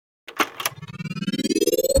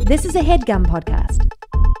This is a HeadGum podcast.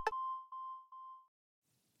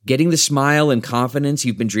 Getting the smile and confidence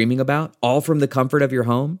you've been dreaming about, all from the comfort of your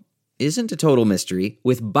home, isn't a total mystery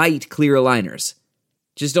with Byte clear aligners.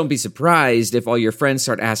 Just don't be surprised if all your friends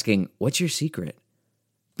start asking, "What's your secret?"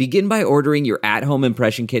 Begin by ordering your at-home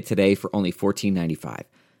impression kit today for only $14.95.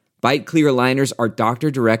 Byte clear aligners are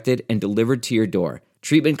doctor-directed and delivered to your door.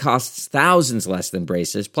 Treatment costs thousands less than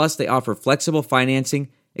braces, plus they offer flexible financing,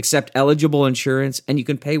 accept eligible insurance, and you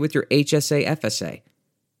can pay with your HSA FSA.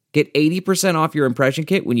 Get 80% off your impression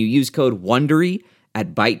kit when you use code WONDERY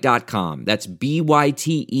at Byte.com. That's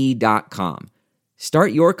BYTE.com.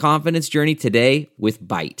 Start your confidence journey today with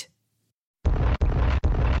Byte.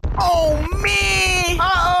 Oh, man!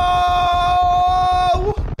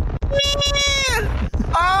 Uh-oh! Man!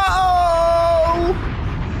 Uh-oh!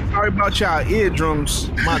 Sorry about y'all eardrums.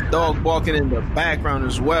 My dog barking in the background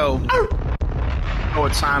as well. You know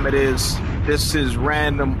what time it is. This is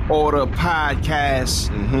Random Order Podcast,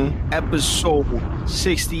 episode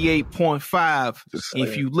 68.5.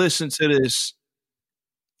 If you listen to this,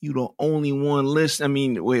 you the only one listen. I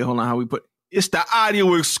mean, wait, hold on. How we put it's the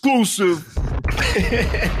audio exclusive.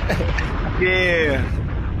 Yeah.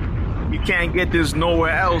 You can't get this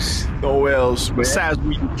nowhere else. Nowhere else, man. Besides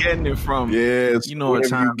where you getting it from. Yes. You know what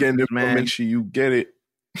time you getting it from, man. Make sure you get it.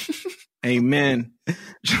 Amen.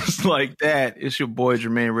 Just like that. It's your boy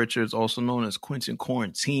Jermaine Richards, also known as Quentin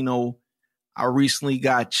Quarantino. I recently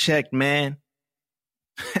got checked, man.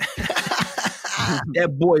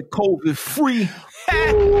 That boy COVID free.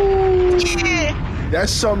 Yeah.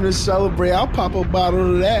 That's something to celebrate. I'll pop a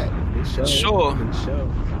bottle of that. Sure.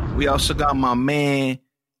 We also got my man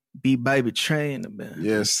B Baby Trey in the band.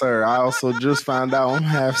 Yes, sir. I also just found out I'm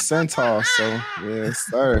half centaur, so yes,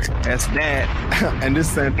 sir. That's that. And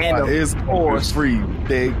this centaur is course free,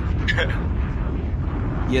 big.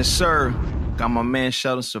 Yes, sir. Got my man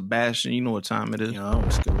Sheldon Sebastian. You know what time it is. Yo,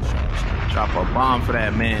 let's go. Drop a bomb for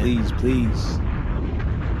that man. Please.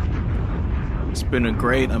 It's been a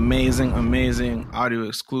great, amazing audio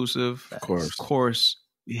exclusive. Of course. Of course,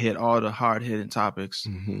 we hit all the hard-hitting topics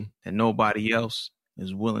that nobody else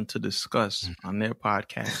is willing to discuss on their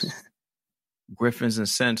podcast. Griffins and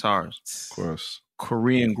Centaurs. Of course.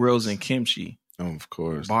 Korean grills and kimchi. Oh, of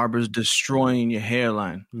course. Barbers destroying your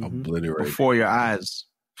hairline Obliterate. before your eyes.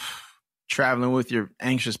 Traveling with your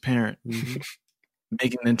anxious parent.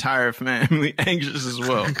 Making the entire family anxious as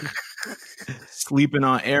well. Sleeping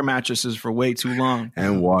on air mattresses for way too long.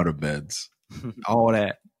 And water beds. All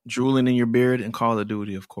that. Drooling in your beard and Call of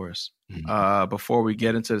Duty, of course. Before we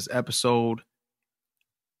get into this episode,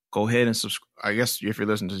 go ahead and subscribe. I guess if you're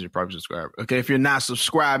listening to this, you're probably subscribed. Okay, if you're not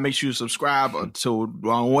subscribed, make sure you subscribe to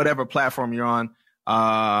on whatever platform you're on.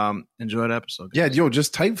 Enjoy the episode. Yeah, yo,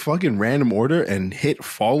 just type fucking Random Order and hit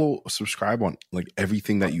follow, subscribe on like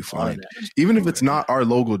everything that you find. Even if it's not our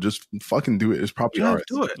logo, just fucking do it. It's probably ours.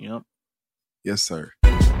 Do it. Yep. Yes, sir.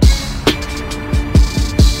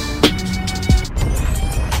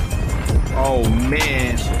 Oh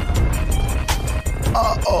man.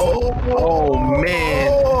 Uh-oh. Oh man.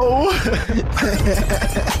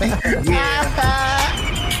 Yeah.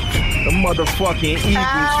 The motherfucking eagles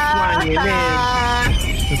flying in.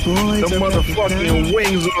 The motherfucking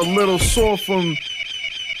wings are a little sore from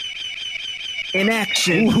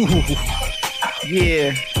inaction.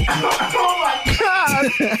 Yeah. Oh my God.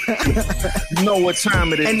 You know what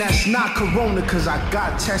time it is. And that's not corona because I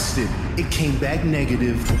got tested. It came back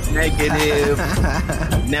negative. Negative.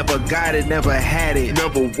 Never got it, never had it.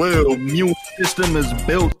 Never will. Immune system is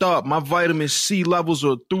built up. My vitamin C levels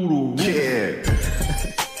are through the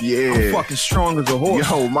roof. Yeah. I'm fucking strong as a horse.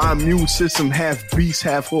 Yo, my immune system half beast,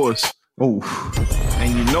 half horse. Oh.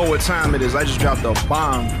 And you know what time it is. I just dropped a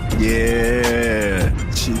bomb. Yeah.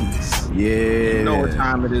 Jeez. Yeah. You know what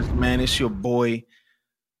time it is, man. It's your boy.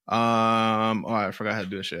 I forgot how to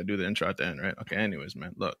do this shit. I do the intro at the end, right? Okay, anyways,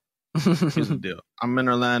 man. Look. Here's the deal. I'm in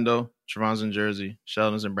Orlando. Trevon's in Jersey.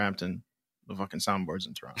 Sheldon's in Brampton. The fucking soundboard's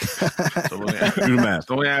in Toronto. So we're gonna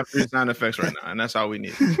have 3 sound effects right now, and that's all we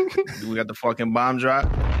need. We got the fucking bomb drop.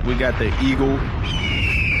 We got the eagle.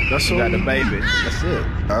 We got the baby. That's it.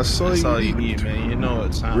 That's all you need, man. You know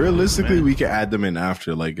it's time. Realistically, man. we can add them in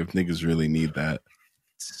after, like if niggas really need that.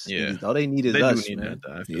 Yeah, all they need is us, man.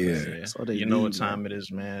 That's all they know what time it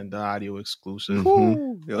is, man. The audio exclusive.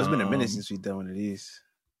 Yo, it's been a minute since we've done one of these.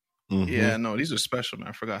 Yeah, no, these are special, man.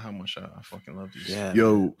 I forgot how much I fucking love these. Yeah,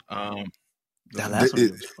 yo, that last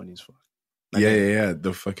one was funny as fuck. Yeah,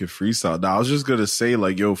 the fucking freestyle. Now, I was just gonna say,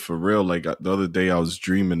 like, yo, for real, like the other day I was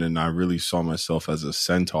dreaming and I really saw myself as a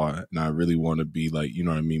centaur, and I really want to be like, you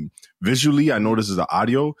know what I mean? Visually, I know this is the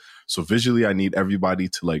audio, so visually I need everybody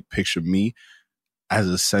to like picture me as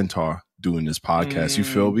a centaur doing this podcast. You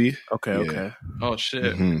feel me? Okay. Oh shit.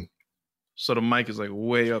 Mm-hmm. So the mic is like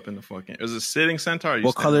way up in the fucking. Is it sitting centaur?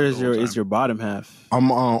 What color is your bottom half? I'm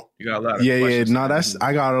You got a lot of yeah. questions. No,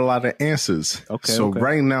 I got a lot of answers. Okay. So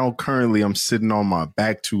right now, currently, I'm sitting on my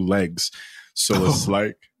back 2 legs. So it's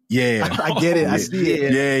like, yeah, I get it. I see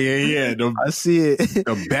it. Yeah. I see it.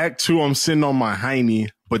 The back 2, I'm sitting on my hiney,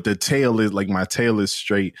 but the tail is like my tail is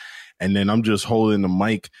straight, and then I'm just holding the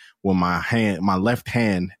mic with my left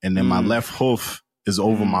hand, and then my left hoof is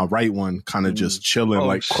over my right one, kind of just chilling,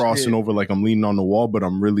 like crossing over, like I'm leaning on the wall, but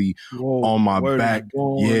I'm really on my back.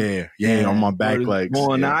 Yeah, on my back legs.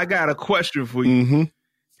 Now I got a question for you. Mm-hmm.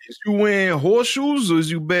 Is you wearing horseshoes or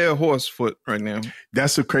is you bare horse foot right now?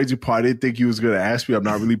 That's the crazy part. I didn't think you was going to ask me. I'm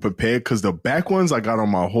not really prepared because the back ones I got on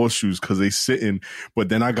my horseshoes because they sitting, but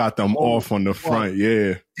then I got them off on the front.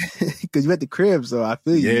 Yeah. Because you at the crib, so I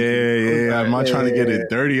feel you. Yeah. I'm not trying to get it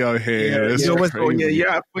dirty out here.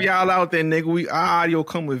 For y'all out there, nigga, our audio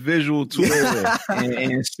come with visual too.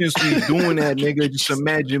 and since we doing that, nigga, just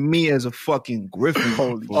imagine me as a fucking griffin.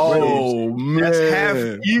 Man. That's half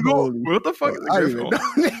eagle. What the fuck is a griffin?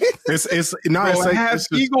 It's not half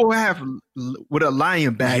eagle, half with a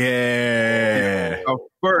lion back. Yeah. A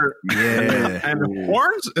fur. Yeah. And the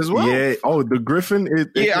horns as well. Yeah. Oh, the griffin. I know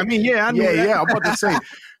that. I'm about to say.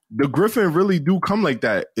 The griffin really do come like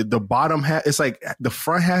that. The bottom half, it's like the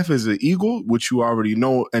front half is an eagle, which you already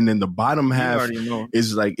know, and then the bottom half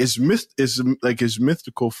is like it's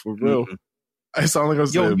mythical for real. Mm-hmm. It sounds like I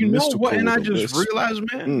was you know what? And I just realized,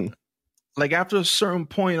 man, like after a certain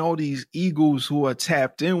point, all these eagles who are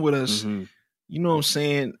tapped in with us, you know what I'm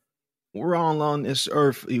saying? We're all on this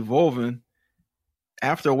earth evolving.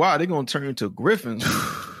 After a while, they're gonna turn into griffins.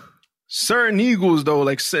 Certain eagles, though,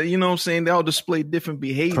 like, you know what I'm saying? They all display different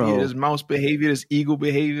behavior. Bro. There's mouse behavior, there's eagle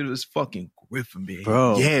behavior, there's fucking griffin behavior.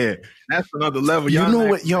 Bro. Yeah. That's another level. You know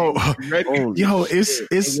what, it's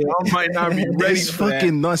I might not be ready it's for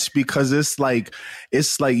fucking that. nuts because it's like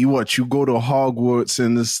you go to Hogwarts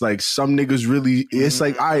and it's like some niggas really it's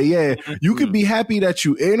like, all right, you could be happy that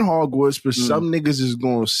you in Hogwarts, but some niggas is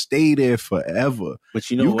gonna stay there forever. But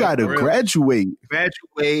you know you gotta graduate.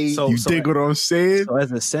 So You dig what I'm saying? So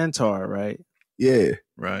as a centaur, right? Yeah.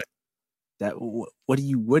 right. That what do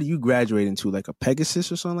you graduate into? Like a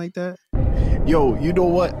Pegasus or something like that? Yo, you know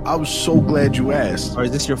what? I was so glad you asked. Or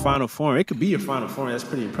is this your final form? It could be your final form. That's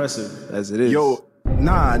pretty impressive as it is. Yo,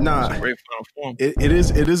 nah. Great final form. It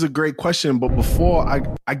is a great question, but before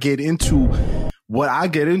I get into what I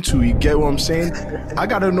get into, you get what I'm saying? I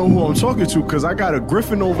gotta know who I'm talking to because I got a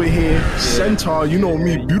griffin over here, centaur, you know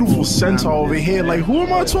me, beautiful centaur over here. Like, who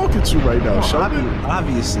am I talking to right now, Sheldon?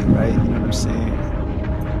 Obviously, right? You know what I'm saying?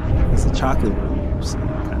 It's a chocolate one. You know what I'm saying?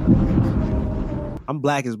 Kind of. I'm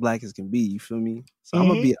black as can be. You feel me? So I'm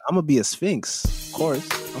gonna be a sphinx, of course.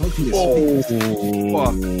 I'm gonna be a sphinx. Fuck. You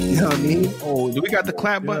know what I mean? Oh, do we got the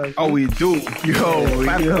clap button? Oh, we do. We got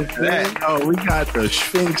the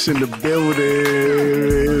Sphinx in the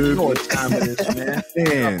building. You know what time it is, man.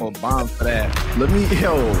 Man. I'm bomb for that.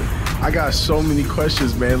 I got so many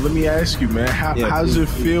questions, man. Let me ask you, man. How does it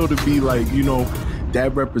feel to be like, you know,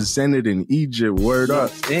 that represented in Egypt? Word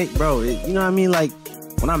up, bro. You know what I mean? Like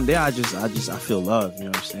when I'm there, I feel love. You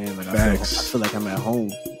know what I'm saying? Like I feel like I'm at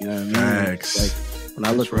home. You know what I mean? Facts. Like when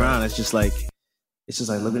I look around, it's just like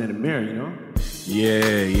looking in the mirror. You know?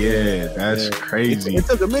 Yeah. That's crazy. It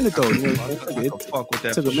took a minute though. You know?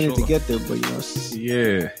 It took a minute to get there, but you know.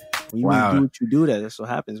 When you do what you do, that's what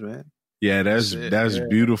happens, man. Yeah, that's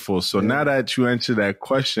beautiful. So now that you answer that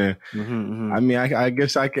question, I mean, I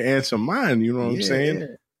guess I can answer mine. You know what I'm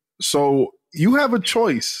saying? So you have a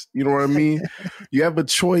choice. You know what I mean? You have a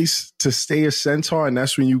choice to stay a centaur, and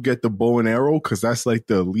that's when you get the bow and arrow, because that's like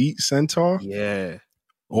the elite centaur. Yeah.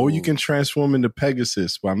 Or you can transform into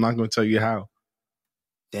Pegasus, but I'm not going to tell you how.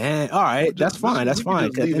 Damn. All right. That's fine. At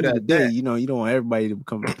the end of the day, you know, you don't want everybody to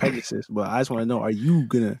become a Pegasus, but I just want to know, are you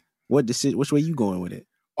going to, which way you going with it?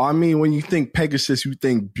 I mean, when you think Pegasus, you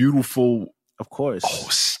think beautiful, of course,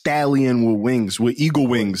 stallion with wings, with eagle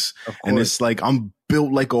wings. And it's like, I'm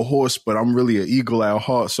built like a horse, but I'm really an eagle at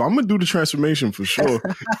heart. So I'm going to do the transformation for sure.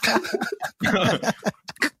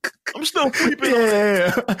 I'm still creeping.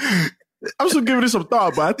 Yeah. I'm still giving this some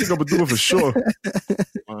thought, but I think I'm going to do it for sure.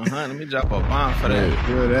 Let me drop a bomb for that.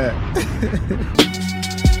 Do that.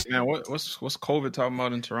 Man, what's COVID talking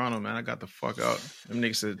about in Toronto, man? I got the fuck out. Them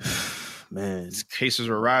niggas said, man, cases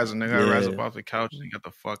were rising. They got to rise up off the couch and got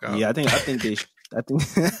the fuck out. Yeah, I think you know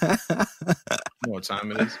what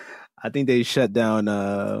time it is? I think they shut down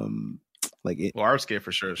Like it, Well, Artscape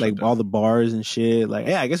for sure. like all the bars and shit. Like,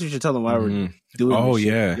 yeah, I guess we should tell them why we're doing. Oh this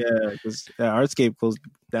shit. yeah, yeah, because Artscape closed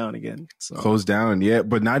down again. So. Closed down, yeah,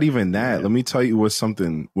 but not even that. Yeah. Let me tell you what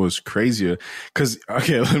something was crazier. Because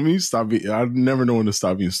let me stop. I never know when to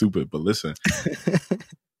stop being stupid. But listen,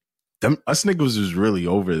 us niggas was really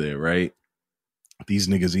over there, right? These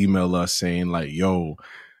niggas email us saying like, "Yo,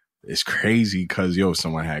 it's crazy because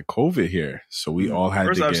someone had COVID here, so we all had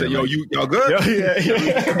First to I get said, like, y'all good?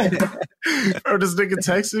 yeah. Bro, this nigga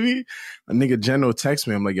texted me. A nigga Geno texted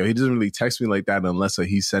me. I'm like, he doesn't really text me like that unless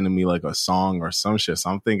he's sending me like a song or some shit.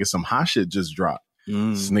 So I'm thinking some hot shit just dropped.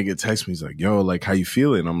 This nigga texts me. He's like, yo, like, how you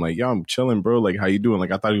feeling? I'm like, yo, I'm chilling, bro. Like, how you doing?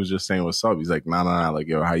 Like, I thought he was just saying what's up. He's like, nah. Like,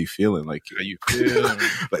 yo, how you feeling? Like, How you feeling?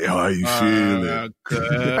 like, yo, how you feeling?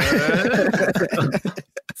 Good.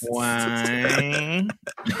 Why?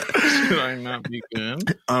 Should I not be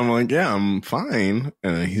good? I'm like, yeah, I'm fine.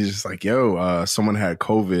 And he's just like, yo, someone had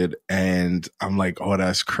COVID. And I'm like, oh,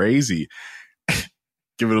 that's crazy.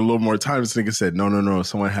 Give it a little more time. This nigga said, no.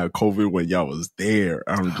 Someone had COVID when y'all was there.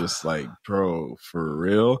 I'm just like, bro, for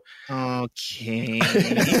real? Okay.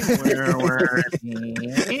 Where were we?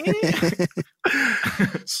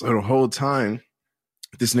 So the whole time,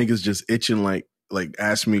 this nigga's just itching, like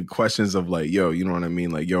ask me questions of like, yo, you know what I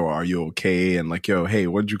mean? Like, yo, are you okay? And like, yo, hey,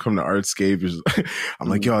 when did you come to Artscape? I'm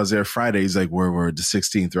like, yo, I was there Friday. He's like, where, the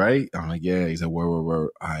 16th, right? I'm like, yeah. He's like, where? All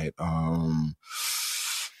right,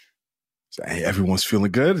 so, hey, everyone's feeling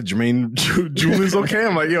good. Jermaine Julian's okay.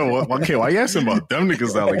 I'm like, yo, okay, why you asking about them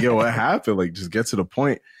niggas now? Like, yo, what happened? Like, just get to the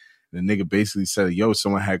point. And the nigga basically said, yo,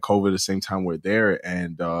 someone had COVID at the same time we're there.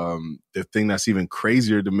 And the thing that's even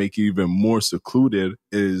crazier to make it even more secluded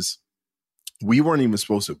is we weren't even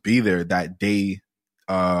supposed to be there that day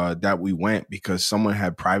that we went because someone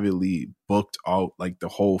had privately booked out like the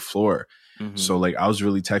whole floor. Mm-hmm. So like I was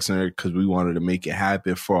really texting her because we wanted to make it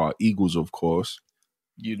happen for our Eagles, of course.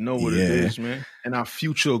 You know what it is, man. And our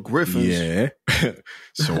future Griffins. Yeah.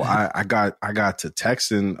 So I got to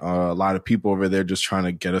texting a lot of people over there just trying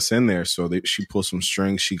to get us in there. So she pulled some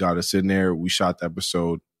strings. She got us in there. We shot the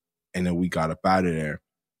episode and then we got up out of there.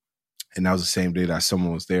 And that was the same day that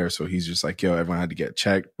someone was there. So he's just like, yo, everyone had to get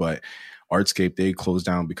checked. But Artscape, they closed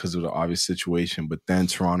down because of the obvious situation. But then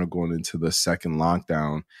Toronto going into the second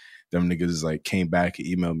lockdown, them niggas like came back and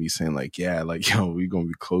emailed me saying like, yeah, like, yo, we going to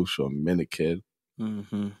be closed for a minute, kid.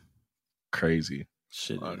 Mm-hmm. Crazy.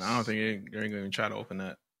 Shit. I don't think they're going to even try to open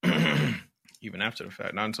that. Even after the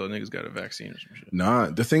fact. Not until niggas got a vaccine or some shit.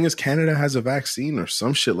 Nah, the thing is Canada has a vaccine or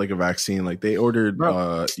some shit like a vaccine. Like they ordered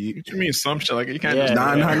what you mean some shit? Like you can't just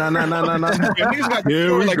Nah.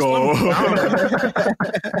 Here we go.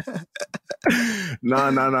 No.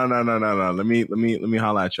 Let me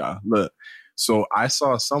holla at y'all. Look. So I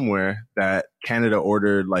saw somewhere that Canada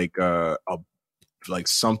ordered like like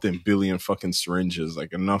something billion fucking syringes,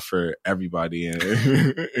 like enough for everybody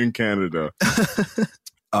in Canada.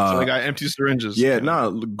 So they got empty syringes. Yeah,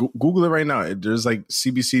 Google it right now. There's like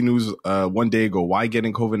CBC News one day ago. Why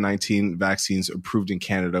getting COVID-19 vaccines approved in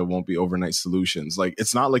Canada won't be overnight solutions. Like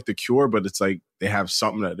it's not like the cure, but it's like they have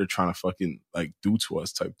something that they're trying to fucking like do to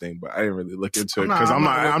us type thing. But I didn't really look into it because I'm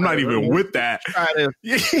not even with that.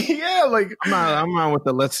 Yeah, like I'm not with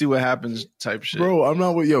the let's see what happens type shit. Bro, I'm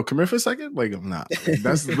not with come here for a second. Like I'm not.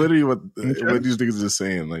 That's literally what these niggas are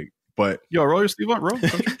saying. Like. But yo, roll your sleeve up, bro.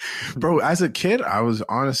 Bro, as a kid, I was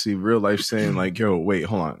honestly real life saying like, yo, wait,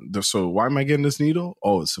 hold on. So why am I getting this needle?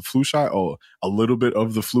 Oh, it's a flu shot. Oh, a little bit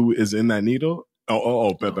of the flu is in that needle.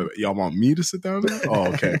 Y'all want me to sit down there?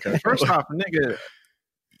 Oh, okay. First off, nigga,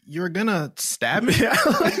 you're gonna stab me?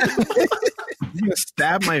 You gonna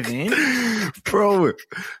stab my vein? Bro.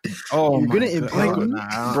 Oh, you're gonna implant?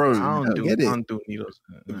 Bro, I don't do needles.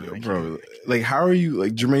 Bro, like, how are you?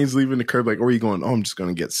 Like, Jermaine's leaving the curb. Like, where are you going? Oh, I'm just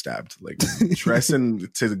gonna get stabbed. Like, dressing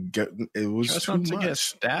to get. It was too much. To get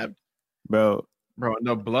stabbed, bro.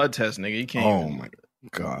 No blood test, nigga. You can't. Oh my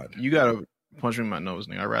god. You gotta punch me in my nose,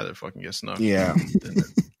 nigga. I'd rather fucking get snuffed. Yeah.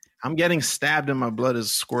 I'm getting stabbed and my blood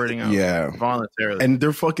is squirting out voluntarily. And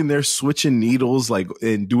they're switching needles like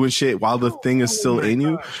and doing shit while the thing is still in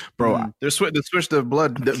you. Bro, they switch the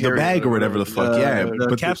blood the bag or whatever the fuck.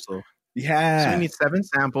 The capsule. Yeah. So we need 7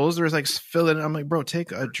 samples. There's like fill it. I'm like, bro,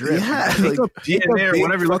 take a drip. Yeah. Take a DNA or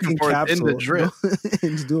whatever you're looking for capsule. in the drip.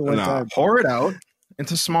 Just do it one time. Pour it out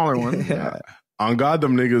into smaller ones. Yeah. On God,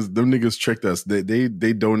 them niggas tricked us.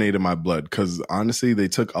 They donated my blood because honestly, they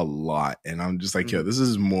took a lot, and I'm just like, yo, this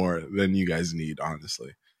is more than you guys need,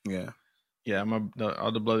 honestly. Yeah.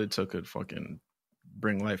 All the blood they took could fucking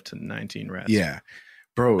bring life to 19 rats. Yeah,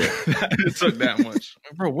 bro, it took that much,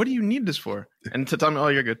 bro. What do you need this for? And to tell me, oh,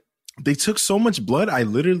 you're good. They took so much blood, I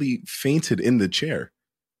literally fainted in the chair.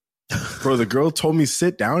 Bro, the girl told me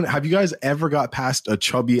sit down. Have you guys ever got past a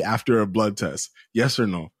chubby after a blood test? Yes or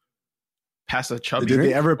no? Pass a chubby Did drink?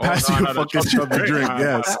 they ever pass you a fucking chubby drink?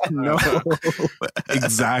 Yes. No.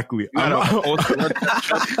 Exactly.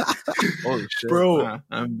 Holy shit. Bro, Nah,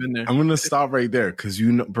 I haven't been there. I'm gonna stop right there because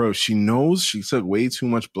bro, she knows she took way too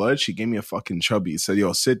much blood. She gave me a fucking chubby. Said,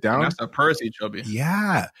 yo, sit down. That's a Percy chubby.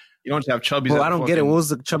 Yeah. You don't have chubbies. Bro, I don't get it. What was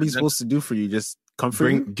the chubby supposed to do for you? Just comfort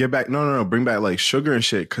you? Get back. No. Bring back like sugar and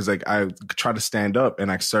shit. Cause like I tried to stand up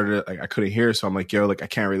and I started like I couldn't hear. So I'm like, yo, like I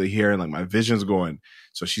can't really hear. And like my vision's going.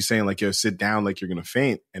 So she's saying like, yo, sit down, like you're gonna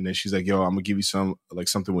faint. And then she's like, yo, I'm gonna give you some like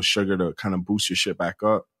something with sugar to kind of boost your shit back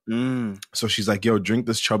up. So she's like, yo, drink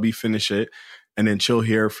this chubby, finish it, and then chill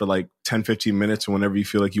here for like 10, 15 minutes. And whenever you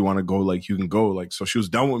feel like you want to go, like you can go. Like, so she was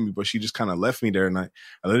done with me, but she just kind of left me there. And I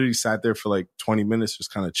literally sat there for like 20 minutes,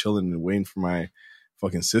 just kind of chilling and waiting for my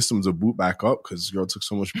fucking systems to boot back up because this girl took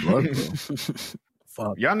so much blood, bro.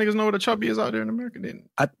 Fuck. Y'all niggas know what a chubby is out there in America?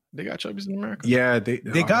 They got chubbies in America. Yeah, they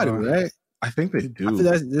got it, right? I think they do.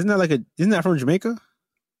 Isn't that from Jamaica?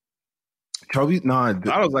 Chubby? Nah,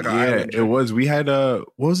 That was like an yeah, island it drink. was. We had what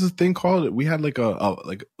was the thing called? We had like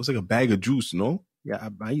it was like a bag of juice, no? Yeah,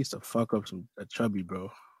 I used to fuck up a chubby,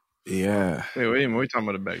 bro. Yeah, Wait, we're talking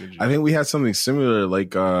about a bag of juice. I think we had something similar,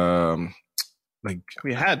 like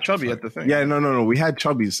we had chubby at the thing. yeah, no, we had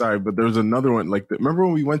chubby. Sorry, but there was another one. Like, remember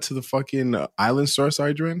when we went to the fucking island store,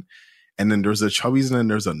 Sidran? And then there's a chubbies, and then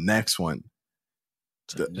there's a next one.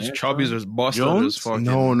 There's chubbies, there's Busta, Jones? there's fucking...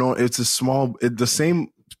 No, it's a small, the same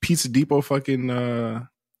Pizza Depot fucking. They're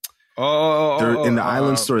in the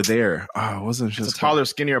island store there. It wasn't just It's a taller,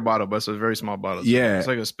 skinnier bottle, but it's a very small bottle. So Yeah. it's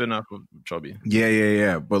like a spin-off of chubby.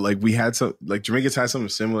 Yeah. But like we had some, like Jamaica's had something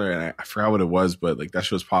similar, and I forgot what it was, but like that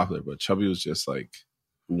shit was popular. But chubby was just like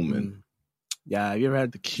booming. Yeah, have you ever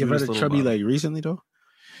had cutest a little chubby bottle. like recently though?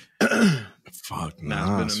 Fuck,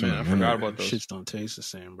 Nah, it's been a minute. I forgot about those. Shits don't taste the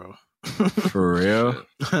same, bro. For real.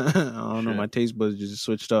 I don't know. Shit. My taste buds just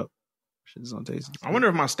switched up. Shits don't taste the same. I wonder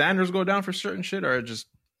if my standards go down for certain shit or just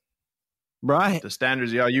bro. the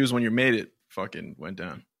standards y'all use when you made it fucking went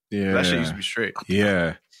down. Yeah, That shit used to be straight.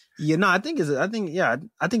 Yeah, No, I think it's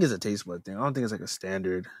a taste bud thing. I don't think it's like a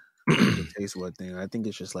standard taste bud thing. I think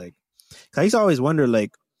it's just like, 'cause I used to always wonder,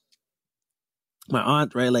 like, my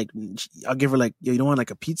aunt, right? Like, I'll give her like, yo, you don't want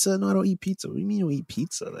like a pizza? No, I don't eat pizza. What do you mean you don't eat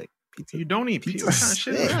pizza? Like, pizza. You don't eat pizza. What kind of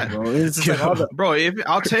shit is that? Bro. It's just like all the, Bro,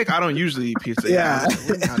 I don't usually eat pizza. Yeah.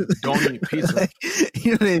 I don't eat pizza. like,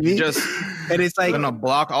 you know what I mean? You just and it's like, gonna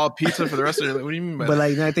block all pizza for the rest of your life. What do you mean by but that?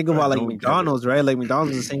 like, I think about like don't get it. McDonald's, right? Like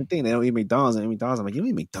McDonald's is the same thing. They don't eat McDonald's and McDonald's. I'm like, you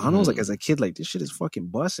eat McDonald's? Like as a kid, like this shit is fucking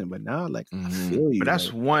busting. But now, like, I feel you. But that's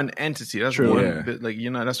like, one entity. That's True. one Yeah. bit. Like,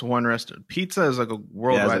 that's one restaurant. Pizza is like a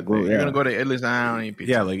worldwide Yeah, thing. You're gonna go to Italy's. I don't eat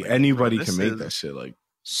pizza. yeah. Like anybody bro, can this make is that shit. Like,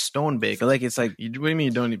 Stone I bake. feel like it's like, What do you mean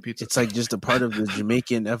you don't eat pizza? it's like just a part of the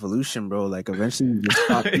Jamaican evolution, bro. Like eventually you just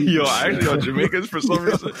stop eating. Yo, shit. actually, Jamaicans for some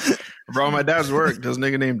reason, bro. My dad's work. This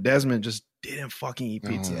nigga named Desmond just didn't fucking eat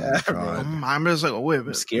pizza. Yeah, bro. I'm just like, wait,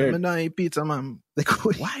 I'm scared. I'm not eat pizza. I'm Like,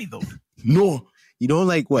 why though? no, you don't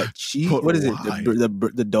like what? Cheese? But What is it? why?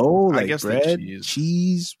 The dough? I Like guess the bread? cheese.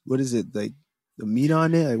 Cheese? What is it? Like the meat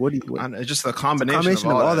on it? Like what do you? What? It's just a It's a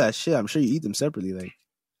combination, of all that shit. I'm sure you eat them separately. Like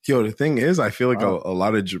yo, the thing is, I feel like Wow. a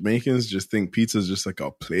lot of Jamaicans just think pizza is just like a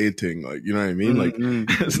plate thing. Like, you know what I mean? Like,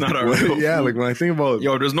 It's not our when- real yeah, food. like when I think about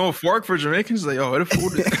Yo, there's no fork for Jamaicans. Like, yo, what if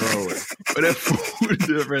food is, bro? What if food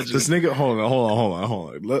difference? this nigga, hold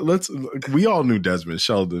on. Let's. We all knew Desmond.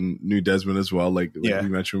 Sheldon knew Desmond as well. Like Yeah. we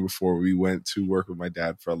mentioned before, we went to work with my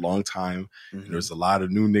dad for a long time. Mhm. And there's a lot of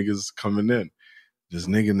new niggas coming in. This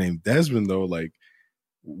nigga named Desmond, though, like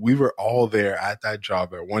we were all there at that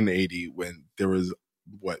job at 180 when there was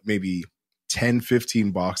maybe 10,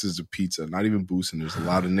 15 boxes of pizza, not even boosting. There's a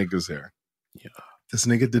lot of niggas there. Yeah. This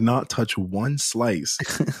nigga did not touch one slice,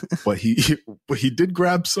 but he did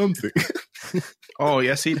grab something. Oh,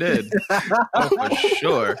 yes, he did. Oh, for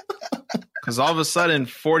sure. Because all of a sudden,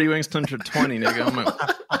 40 wings turned to 20, nigga. I'm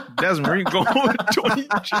like, Desmond, where you going with 20?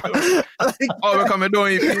 Oh, we're coming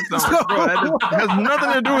doing eat pizza. I'm like, bro, that has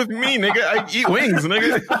nothing to do with me, nigga. I eat wings,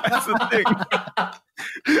 nigga. That's the thing.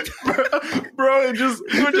 Bro, it just,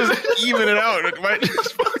 you would just even it out. It might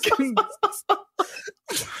just fucking...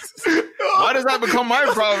 Why does that become my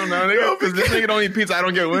problem now, nigga? Because this nigga don't eat pizza, I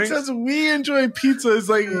don't get wings. Because we enjoy pizza. It's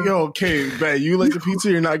like, yo, okay, man, you like the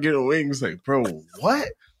pizza, you're not getting wings. Like, bro, what?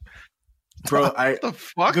 Bro, What the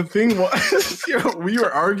fuck? the thing was, yo, we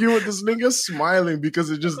were arguing with this nigga smiling because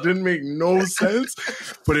it just didn't make no sense,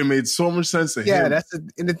 but it made so much sense to Yeah, him.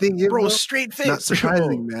 and the thing is, Bro, straight face. not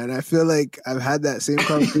surprising, man. I feel like I've had that same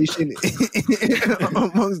conversation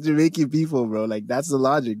amongst Jamaican people, bro. Like that's the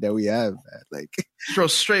logic that we have, man. Like, Bro,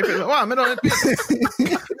 straight face. Wow, I'm on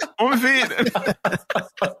my feet.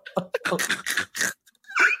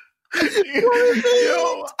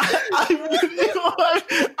 Yo,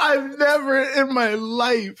 I've never in my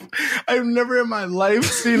life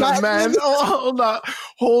seen a man hold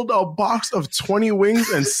a box of 20 wings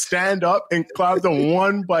and stand up and clap them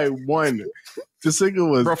one by one. This nigga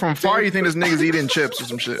was Bro, from far you think this nigga's eating chips or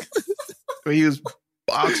some shit. But he was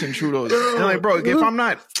boxing Trudeau's. And like, bro, if I'm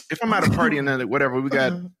at a party and then like, whatever, we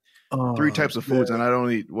got 3 types of foods and I don't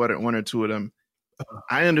eat one or 2 of them.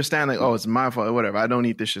 I understand, like, oh, it's my fault, whatever. I don't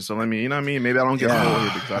eat this shit, so let me, you know what I mean? Maybe I don't get full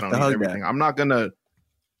here because I don't eat everything. I'm not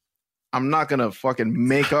gonna fucking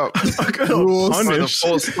make up rules for the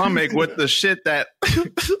full stomach with the shit that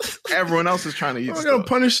everyone else is trying to eat. I'm gonna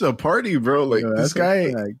punish the party, bro. Like this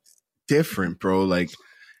guy, different, bro. Like,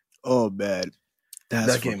 oh man,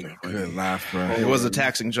 that gave me a good laugh, bro. It was a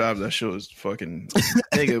taxing job. That shit was fucking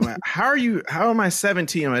nigga, man. How am I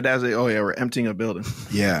 17? And my dad's like, oh yeah, we're emptying a building.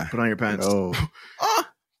 Yeah. Put on your pants. Oh,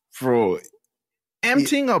 Bro.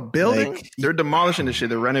 Emptying a building? Like, they're demolishing the shit.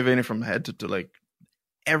 They're renovating from head to like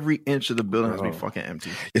every inch of the building has to be fucking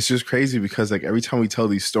empty. It's just crazy because like every time we tell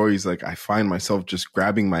these stories, like I find myself just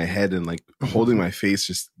grabbing my head and like holding my face,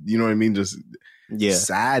 just, you know what I mean? Just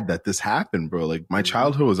sad that this happened, bro. Like my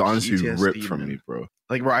childhood was honestly PTSD, ripped from man. me, bro.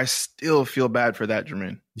 Like, bro, I still feel bad for that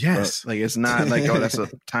Jermaine. Yes. Like, it's not like, oh, that's a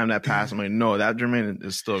time that passed. I'm like, no, that Jermaine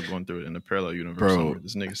is still going through it in a parallel universe. Bro, somewhere.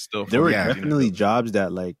 This nigga's still. there were Yeah. definitely jobs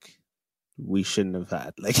that like we shouldn't have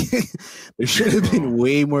had. Like there should have been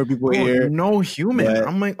way more people here. No human. But-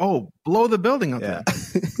 I'm like, oh, blow the building up Yeah,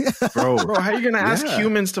 there. Bro. Bro, how you going to ask Yeah.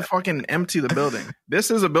 humans to fucking empty the building?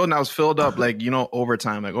 This is a building that was filled up, like, you know, over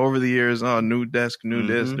time. Like, over the years, oh, new desk, new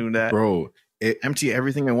this, new that. Bro. Empty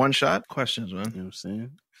everything in one shot? Questions, man. you know what I'm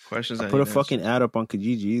saying? Questions. I that put you a can fucking ad up on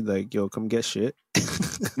Kijiji, like, yo, come get shit.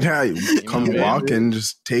 Yeah, you come know, walk and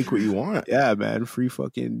just take what you want. Yeah, man, free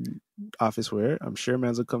fucking office wear. I'm sure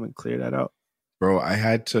man's will come and clear that out. Bro, I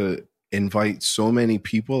had to invite so many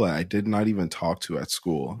people that I did not even talk to at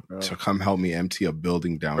school to come help me empty a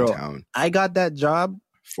building downtown. I got that job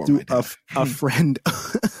For through my dad. a friend.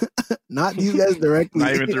 Not these guys directly.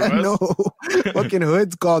 Not even through us? No. Fucking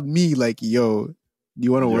Hoods called me like, yo, do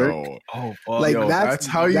you want to work? Yo, Oh, fuck. Like yo, that's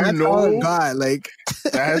how you all know. I got. Like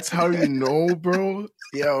That's how you know, bro.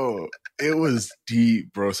 Yo, it was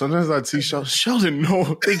deep, bro. Sometimes I'd see Sheldon,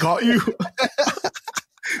 no, they got you.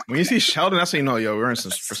 When you see Sheldon, that's when you know, yo, we're in for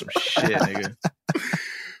some shit, nigga.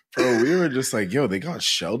 Bro, we were just like, yo, they got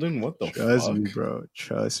Sheldon? What the trust fuck? me, bro.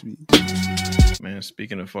 Trust me. Man,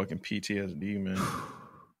 speaking of fucking PTSD, man,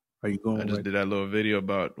 Are you going? I just like, did that little video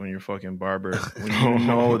about when your fucking barber,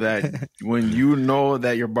 when you know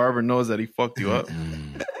that your barber knows that he fucked you up.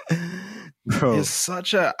 bro? It's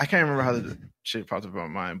such a, I can't remember how the shit popped up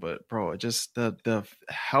on mine, but bro, just the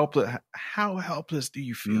helpless, how helpless do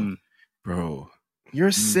you feel? Bro.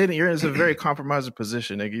 You're sitting, you're in a very compromising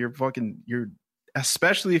position, nigga. You're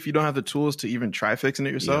especially if you don't have the tools to even try fixing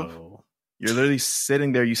it yourself. Yo. You're literally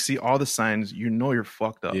sitting there, you see all the signs, you know you're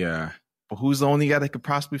fucked up. Yeah. But who's the only guy that could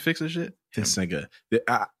possibly fix this shit? This nigga.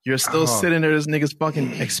 You're still sitting there, this nigga's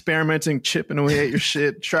fucking experimenting, chipping away at your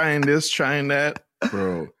shit, trying this, trying that.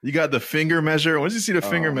 Bro. You got the finger measure. Once you see the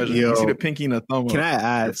finger measure, you yo. see the pinky and the thumb. Can up. I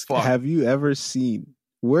ask? You're fucked. Have you ever seen?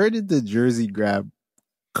 Where did the jersey grab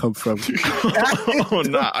come from? Oh,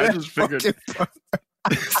 nah. I just figured this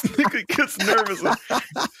nigga gets nervous.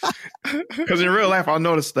 Because in real life, I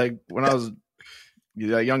noticed, like, when I was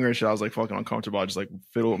younger and shit, I was, like, fucking uncomfortable. I just, like,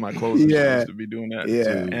 fiddle with my clothes and shit. I used to be doing that. Yeah.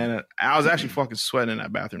 Too. And I was actually fucking sweating in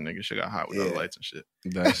that bathroom, nigga. Shit got hot with the lights and shit.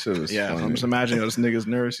 That shit was Yeah, funny. I'm just imagining this nigga's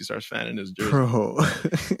nervous. He starts fanning his jersey. Bro.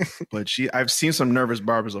 But I've seen some nervous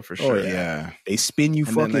barbers though, for sure. Yeah. They spin you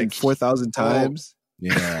And then, fucking like, 4,000 times.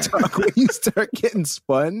 Yeah. When you start getting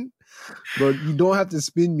spun, bro, you don't have to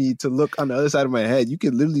spin me to look on the other side of my head. You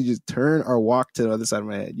can literally just turn or walk to the other side of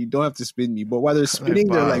my head. You don't have to spin me. But while they're spinning,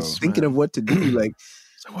 they're like bottles, thinking man. of what to do. Like,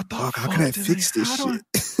 It's like, what the fuck, fuck? how can I did fix this how do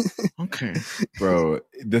shit? Okay. Bro,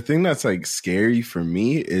 the thing that's like scary for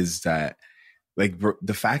me is that like bro,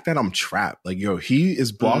 the fact that I'm trapped. Like, yo, he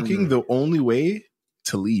is blocking the only way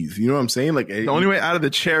to leave. You know what I'm saying? Like The only way out of the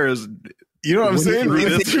chair is you know what I'm When saying? you Like,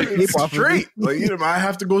 take it's your cape off of straight. me. Like, you know, I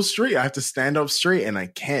have to go straight. I have to stand up straight, and I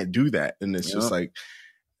can't do that. And it's just like,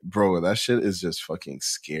 bro, that shit is just fucking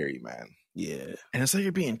scary, man. Yeah. And it's like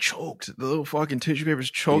you're being choked. The little fucking tissue paper's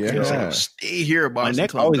choking. It's Yeah. like, stay here, boss. My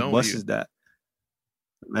neck until I'm always done with you. busts that.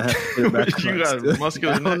 Man, I have to put it back You on. got Still.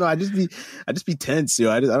 muscular I don't know. I just be tense,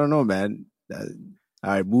 yo. I don't know, man.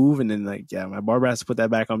 I move and then like, yeah, my barber has to put that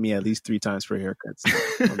back on me at least 3 times for haircuts.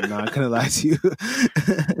 I'm not gonna lie to you.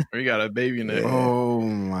 Or you got a baby neck. Oh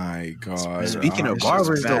my god! Speaking of it's just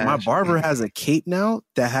barbers, though, bad. my barber has a cape now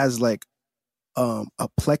that has like a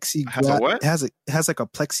plexiglass. Has a what? It has like a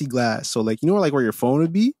plexiglass. So like, you know, like where your phone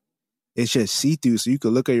would be, it's just see through, so you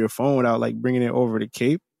could look at your phone without like bringing it over the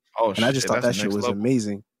cape. Oh, And I just thought that shit was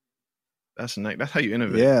amazing. That's how you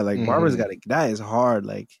innovate. Yeah, like Mhm. barbers got that is hard.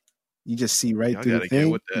 Like you just see right Y'all through the gotta get thing.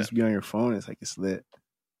 with that. Just be on your phone. It's like it's lit.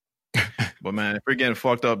 But man, if we're getting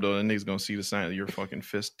fucked up though, then niggas gonna see the sign of your fucking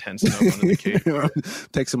fist tensing up under the cape.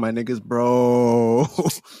 Texting my niggas, bro.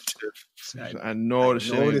 I know the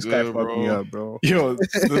shit ain't this guy good, fucked me bro. up, bro. Yo,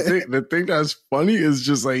 the thing that's funny is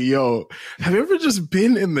just like, yo, have you ever just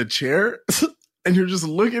been in the chair and you're just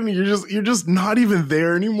looking, you're just not even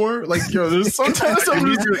there anymore? Like, yo, there's sometimes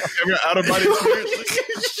I'm just You're out of body experience.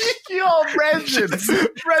 yo, Brendan,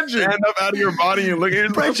 Stand up out of your body and look at your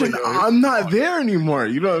Brendan, I'm not there anymore.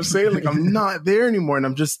 You know what I'm saying? Like, I'm not there anymore, and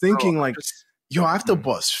I'm just thinking, like, yo, I have to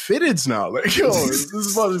bust fitteds now. Like, yo, this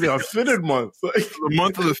is supposed to be a fitted month. Like, the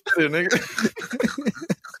month of the fitted, nigga.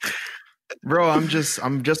 Bro, I'm just a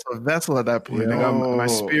vessel at that point. Nigga. My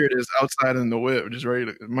spirit is outside in the whip, just ready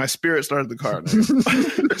to. My spirit started the car. It's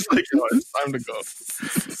like, yo, it's time to go.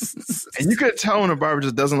 And you could tell when a barber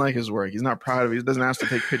just doesn't like his work. He's not proud of it. He doesn't ask to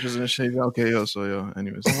take pictures and shit. He's like, okay, yo.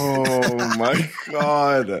 Anyways, oh my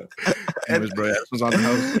god. anyways, bro, this was on the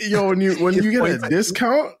house. Yo, when you get a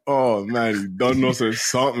discount, oh man, you don't know there's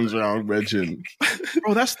something's wrong, Brendan.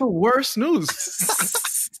 Bro, that's the worst news.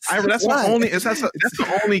 That's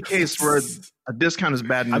the only case where a discount is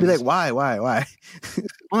bad news. I'd be like, why?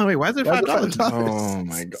 oh wait, why is it $5? Oh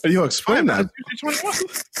my god. Yo, explain that.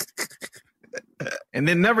 And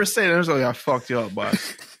they never say that. They're like, I fucked you up,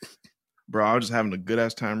 boss. Bro, I was just having a good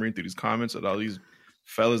ass time reading through these comments of all these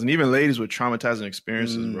fellas and even ladies with traumatizing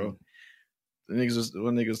experiences, bro. The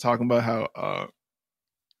niggas talking about how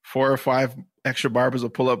 4 or 5 extra barbers will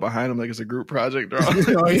pull up behind them like it's a group project. Bro. Like,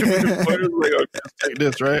 okay, take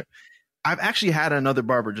this, right? I've actually had another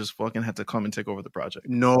barber just fucking had to come and take over the project.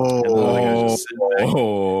 No.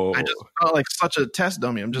 I just felt like such a test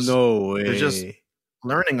dummy. I'm just they're just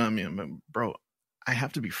learning on me. I'm like, bro, I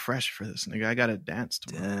have to be fresh for this, nigga. I gotta dance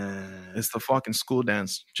tomorrow. It's the fucking school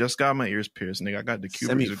dance. Just got my ears pierced, nigga. I got the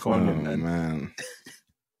Cubans going. Oh man,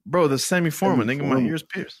 bro, the semi-formal, nigga. My ears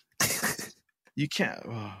pierced. You can't,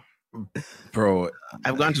 bro.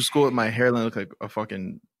 I've gone to school with my hairline look like a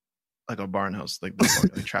fucking a barn house, like the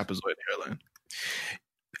fucking trapezoid hairline.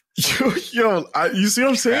 Yo, you see what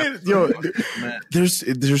I'm saying? Yo,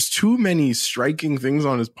 there's too many striking things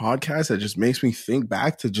on his podcast that just makes me think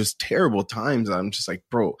back to just terrible times. I'm just like,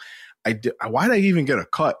 bro, why did I even get a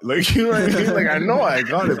cut? Like, you know what I mean? Like, I know I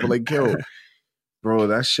got it, but like, yo, bro,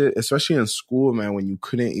 that shit, especially in school, man, when you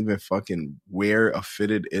couldn't even fucking wear a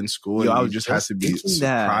fitted in school, and you just had to be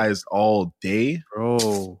surprised all day,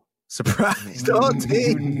 bro. Surprised all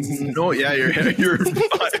day. No, yeah, your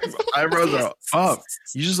eyebrows are up.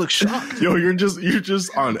 You just look shocked. Yo, you're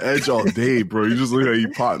just on edge all day, bro. You just look like you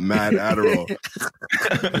popped mad Adderall.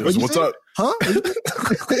 What's up? Huh?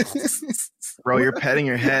 Bro, you're petting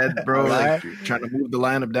your head, bro. Like you're trying to move the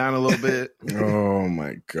lineup down a little bit. Oh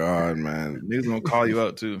my god, man. Niggas gonna call you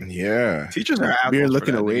out too. Yeah. Teachers are we're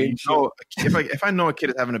looking away. If I know a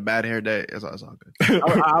kid is having a bad hair day, it's all good.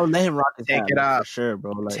 I'll let him rock his Take it off. for sure,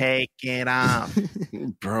 bro. Like, take it off.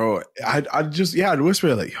 Bro, I'd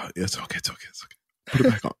whisper like, yo, it's okay. Put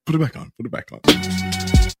it back on.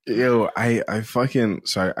 Yo, I fucking,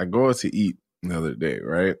 so I go out to eat the other day,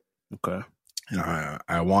 right? Okay. And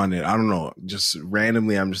I wanted, I don't know, just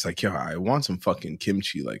randomly, I'm just like, yo, I want some fucking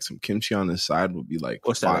kimchi. Like some kimchi on the side would be like,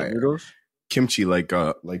 what's that, like noodles? Kimchi, like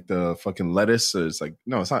the fucking lettuce. It's like,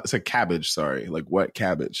 no, it's not. It's like cabbage. Sorry, like wet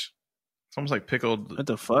cabbage. It's almost like pickled. What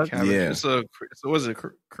the fuck? Cabbage. Yeah. Was it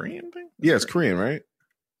a Korean thing? Yeah, it's Korean, right?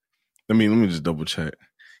 Let me just double check.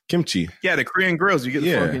 Kimchi. Yeah, the Korean grills. You get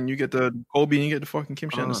the fucking, you get the Kobe and you get the fucking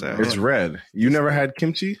kimchi on the side. It's red. You never had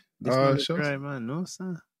kimchi? Right, man. No,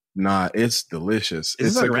 son. Nah, it's delicious.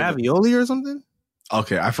 Is this like ravioli or something?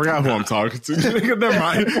 Okay, I forgot who I'm talking to. Nigga, never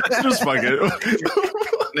mind. Just fuck it.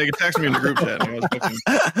 Nigga, text me in the group chat.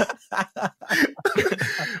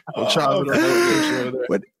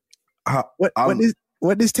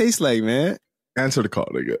 What does taste like, man? Answer the call,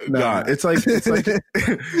 nigga. Nah, it's like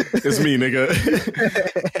it's me,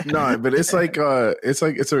 nigga. Nah, but it's like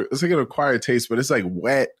an acquired taste, but it's like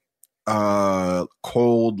wet,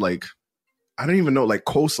 cold, like I don't even know like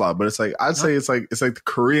coleslaw, but it's like I'd say it's like the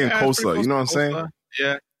Korean coleslaw. You know what I'm saying?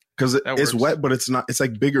 Yeah. Because it's works. wet, but it's not. It's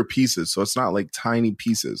like bigger pieces, so it's not like tiny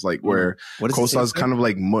pieces. Like where coleslaw is kind of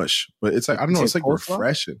like mush, but it's like I don't know. It's like coleslaw?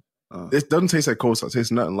 Refreshing. It doesn't taste like coleslaw. It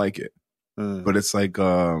tastes nothing like it. But it's like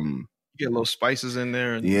you get little spices in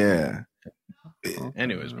there. Yeah.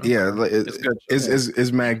 Anyways, man. Yeah, it's good.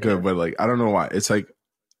 It's mad good, but like I don't know why. It's like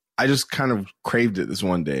I just kind of craved it this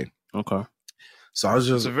one day. Okay. So I was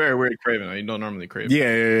just. It's a very weird craving. You don't normally crave.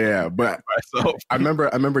 Yeah. But I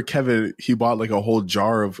remember Kevin. He bought like a whole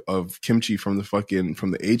jar of kimchi from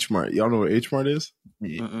the H Mart. Y'all know what H Mart is?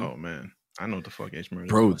 Yeah. Oh man, I know what the fuck H Mart is.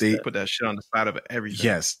 Bro, they put that shit on the side of everything.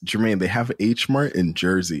 Yes, Jermaine. They have H Mart in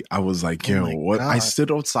Jersey. I was like, yo, what? God. I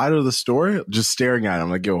stood outside of the store just staring at it. I'm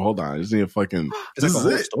like, yo, hold on. I just need a fucking. This is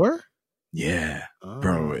it. Store? Yeah,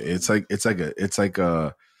 bro.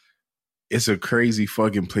 It's a crazy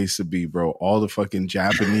fucking place to be, bro. All the fucking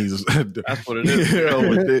Japanese. That's what it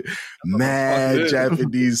is. Mad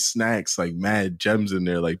Japanese snacks, like mad gems in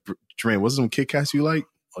there. Like, Jermaine, what's some Kit Kats you like?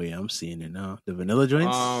 Oh yeah, I'm seeing it now. The vanilla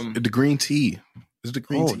joints? The green tea. Is the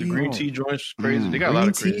green tea? The green tea joints is crazy. They got a lot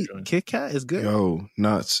of crazy joints. Kit Kat is good. Yo,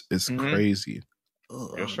 nuts. It's crazy.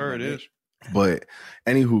 Yes, sir, it is. But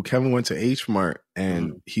anywho, Kevin went to H Mart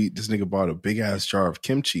and this nigga bought a big ass jar of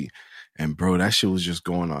kimchi. And bro, that shit was just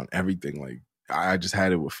going on everything. Like I just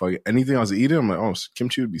had it with fucking anything I was eating. I'm like, oh,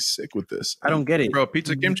 kimchi would be sick with this. I don't get it, bro.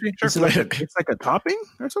 Pizza kimchi? It's like a topping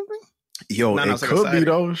or something. Yo, it could be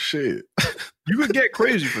though. Shit, you could get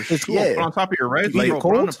crazy for sure. Yeah. Put on top of your rice, like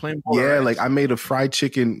on a plain bowl. Yeah, like I made a fried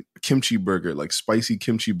chicken kimchi burger, like spicy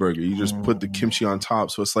kimchi burger. You just put the kimchi on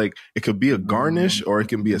top, so it's like it could be a garnish or it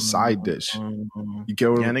can be a side dish. You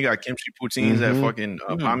get what? Yeah, and they got kimchi poutines at fucking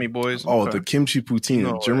Pami Boys. Oh, the kimchi poutine.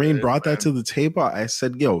 Jermaine brought that to the table. I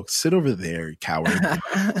said, "Yo, sit over there, you coward.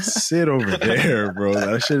 Sit over there, bro.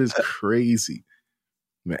 That shit is crazy."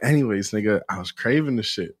 But anyways, nigga, I was craving the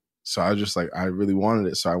shit. So I was just like, I really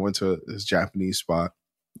wanted it. So I went to this Japanese spot.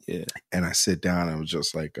 Yeah. And I sit down and I was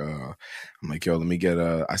just like, I'm like, yo, let me get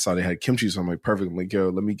I saw they had kimchi. So I'm like, perfect. I'm like, yo,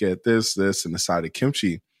 let me get this, and the side of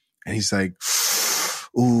kimchi. And he's like,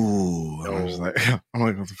 ooh. And I was like, I'm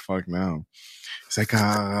like, what the fuck now? He's like,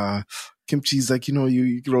 kimchi's like,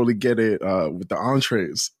 you can only get it with the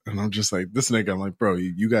entrees. And I'm just like, this nigga, I'm like, bro,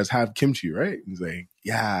 you guys have kimchi, right? He's like,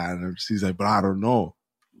 yeah. And he's like, but I don't know.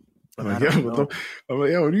 I'm like, yo,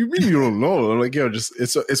 what do you mean you don't know? I'm like, yo, just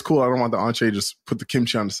it's cool. I don't want the entree. Just put the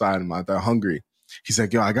kimchi on the side. I'm not that hungry. He's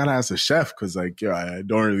like, yo, I gotta ask the chef because like, yo, I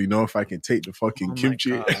don't really know if I can take the fucking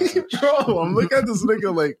kimchi. Bro, I'm looking at this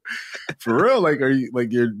nigga like, for real, like, are you like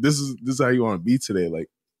this is how you want to be today? Like,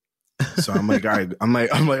 so I'm like, all right, all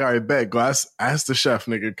right, bet. Go ask the chef,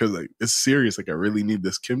 nigga, because like it's serious. Like, I really need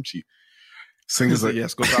this kimchi. Singer's like,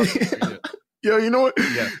 yes, go talk. Yo, you know what?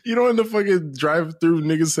 Yeah. You know when the fucking drive-through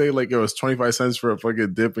niggas say like, yo, it's 25 cents for a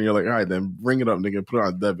fucking dip, and you're like, all right, then bring it up, nigga, put it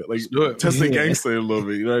on debit. Like, test the gangster a little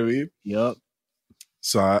bit, you know what I mean? Yep.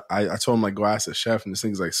 So I told him like, go ask the chef, and this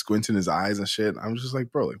thing's like squinting his eyes and shit. I'm just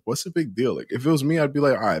like, bro, like, what's the big deal? Like, if it was me, I'd be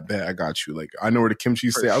like, all right, bet, I got you. Like, I know where the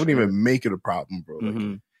kimchi stay. I wouldn't even make it a problem, bro.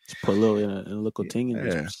 Like, just put a little in a little thing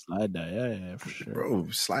and just slide that. Yeah, for sure.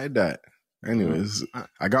 Bro, slide that. Anyways,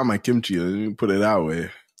 I got my kimchi. Let me put it that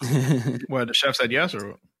way. Well, the chef said yes,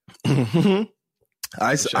 or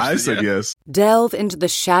I said yes. Delve into the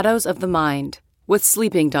shadows of the mind with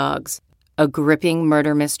Sleeping Dogs, a gripping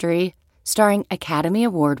murder mystery starring Academy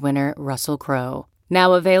Award winner Russell Crowe.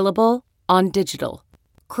 Now available on digital.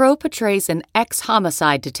 Crowe portrays an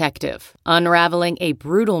ex-homicide detective unraveling a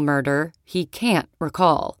brutal murder he can't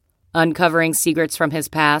recall. Uncovering secrets from his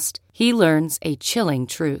past, he learns a chilling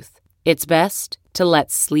truth. It's best to let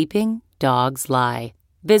sleeping dogs lie.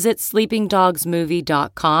 Visit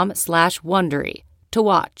sleepingdogsmovie.com/Wondery to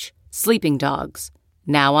watch Sleeping Dogs,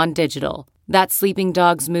 now on digital. That's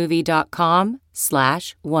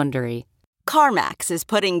sleepingdogsmovie.com/Wondery. CarMax is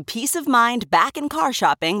putting peace of mind back in car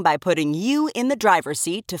shopping by putting you in the driver's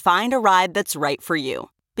seat to find a ride that's right for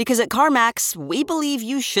you. Because at CarMax, we believe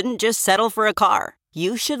you shouldn't just settle for a car.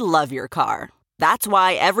 You should love your car. That's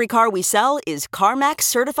why every car we sell is CarMax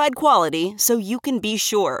certified quality, so you can be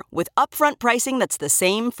sure with upfront pricing that's the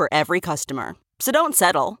same for every customer. So don't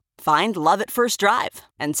settle. Find love at first drive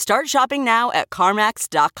and start shopping now at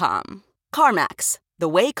CarMax.com. CarMax, the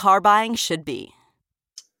way car buying should be.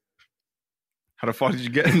 How the fuck did you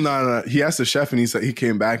get it? No. He asked the chef, and he said he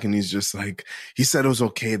came back, and he's just like, he said it was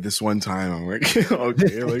okay this one time. I'm like,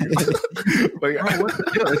 okay, like it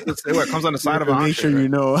comes on the side of an entree. Make sure you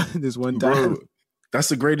know this one time. Bro, that's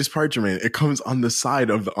the greatest part, Jermaine. It comes on the side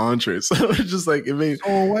of the entree, so it's just like it made.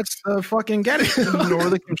 So what's the fucking get it? You know where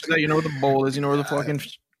the kimchi is, you know where the bowl is, you know where the fucking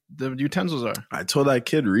the utensils are. I told that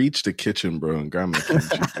kid reach the kitchen, bro, and grab my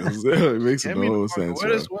kimchi. It makes no sense.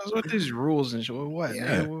 What's with these rules and shit? What?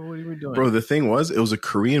 Yeah. What are we doing, bro? The thing was, it was a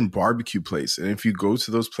Korean barbecue place, and if you go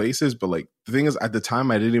to those places, but like the thing is, at the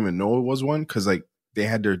time, I didn't even know it was one because like they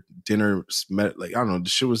had their dinner, like I don't know, the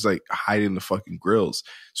shit was like hiding the fucking grills,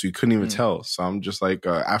 so you couldn't even tell. So I'm just like,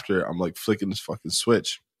 after I'm like flicking this fucking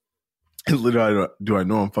switch. And literally, I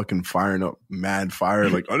know I'm fucking firing up mad fire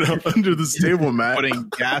like under this table, man. Putting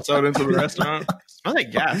gas out into the restaurant. Smells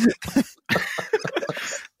like gas.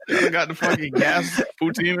 You got the fucking gas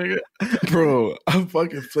poutine, nigga. Bro, I'm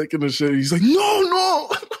fucking flicking the shit. He's like,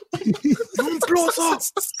 no. Don't close up.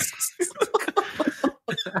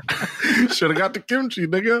 Should have got the kimchi,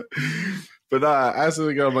 nigga. But I asked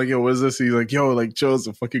the guy, I'm like, yo, what is this? He's like, yo, like, Joe, it's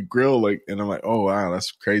a fucking grill. Like, and I'm like, oh, wow,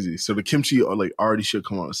 that's crazy. So the kimchi, like, already should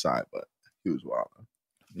come on the side, but he was wild.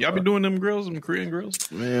 Y'all be doing them grills, them Korean grills?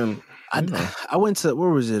 Man, I went to, where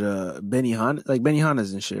was it? Benihana, like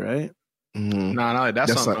Benihana's and shit, right? Mm-hmm. No,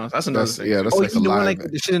 that's something else. That's another thing. Yeah, that's like you a know live. like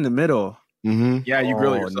the shit in the middle. Mm-hmm. Yeah, you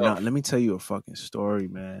grill it yourself. Let me tell you a fucking story,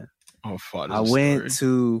 man. Oh, fuck. I went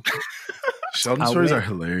to. Sheldon stories are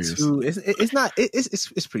hilarious.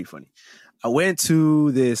 It's pretty funny. I went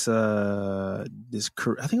to this I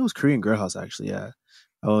think it was Korean Grill House actually. Yeah,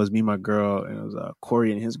 it was me, my girl, and it was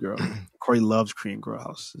Corey and his girl. Corey loves Korean Grill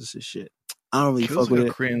House. This is shit. I don't really fuck with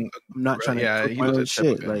it. I'm not trying to cook my own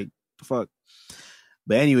shit. Like fuck.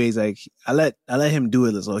 But anyways, like I let him do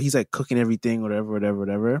it. So he's like cooking everything,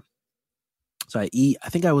 whatever. So I eat. I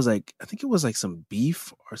think it was like some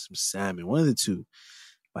beef or some salmon, one of the two.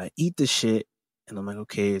 But I eat the shit, and I'm like,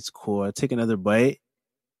 okay, it's cool. I take another bite,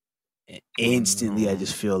 and instantly I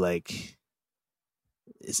just feel like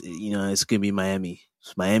it's gonna be Miami.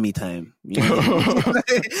 It's Miami time, you know?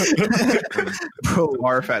 Bro.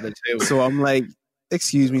 Barf at the table. So I'm like,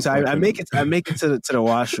 excuse me. So I make it to the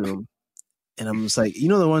washroom, and I'm just like, you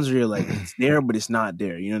know, the ones where you're like, it's there, but it's not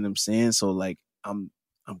there. You know what I'm saying? So like, I'm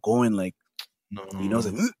going like, you know, it's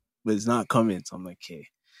like, but it's not coming. So I'm like, okay.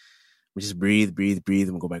 We just breathe,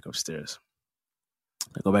 and we'll go back upstairs.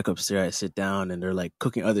 I go back upstairs, I sit down, and they're like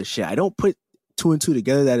cooking other shit. I don't put two and two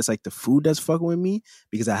together that it's like the food that's fucking with me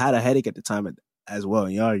because I had a headache at the time as well.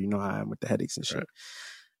 And y'all, you know how I am with the headaches and shit. Right.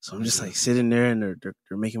 So I'm just like sitting there, and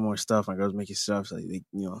they're making more stuff. My girl's making stuff. So like,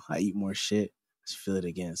 I eat more shit. I just feel it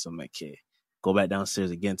again. So I'm like, okay, go back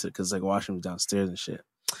downstairs again because like washroom's downstairs and shit.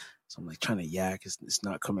 So I'm like trying to yak. It's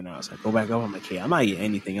not coming out. So I go back up. I'm like, hey, I'm not eating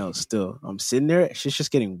anything else still. I'm sitting there. Shit's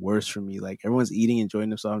just getting worse for me. Like everyone's eating, enjoying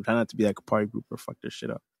themselves. I'm trying not to be like a party group or fuck their shit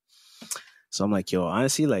up. So I'm like, yo,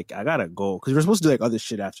 honestly, like I gotta go. Cause we're supposed to do like other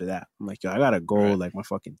shit after that. I'm like, yo, I gotta go. Right. Like my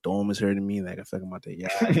fucking dome is hurting me. Like I feel like I'm about to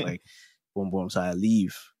yak. Like boom. So I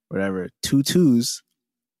leave, whatever. 2 2s.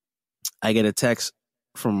 I get a text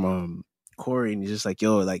from Corey, and he's just like,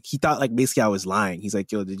 yo, like he thought like basically I was lying. He's like,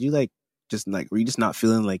 yo, did you like, just like, were you just not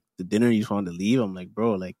feeling like the dinner? You just wanted to leave? I'm like,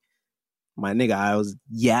 bro, like, my nigga, I was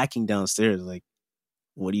yakking downstairs. Like,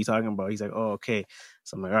 what are you talking about? He's like, oh, okay.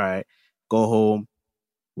 So I'm like, all right, go home,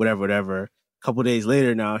 whatever. A couple days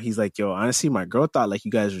later now, he's like, yo, honestly, my girl thought like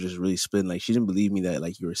you guys were just really splitting. Like, she didn't believe me that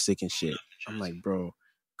like you were sick and shit. I'm like, bro,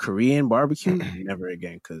 Korean barbecue? Never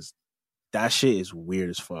again, because that shit is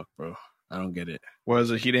weird as fuck, bro. I don't get it. Was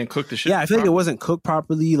it he didn't cook the shit? Yeah, I feel like it wasn't cooked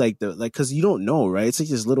properly. Like because you don't know, right? It's like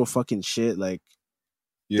this little fucking shit. Like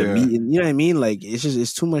the meat, you know what I mean? Like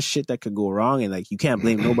it's too much shit that could go wrong, and like you can't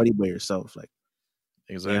blame nobody but yourself. Like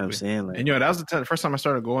exactly, you know what I'm saying? Like, and that was the first time I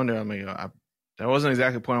started going there. I mean, that wasn't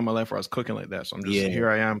exactly the point in my life where I was cooking like that. So I'm just here.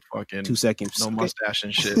 I am, fucking 2 seconds, no mustache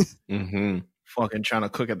and shit. Fucking trying to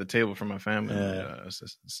cook at the table for my family. It's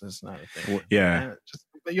just not a thing. Yeah.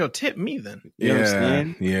 Man, yo, tip me then. You know what I'm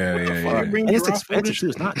saying? Yeah. And it's expensive too.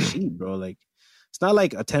 It's not cheap, bro. Like, it's not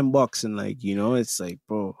like a $10 and like, you know, it's like,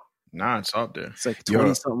 bro. Nah, it's up there. It's like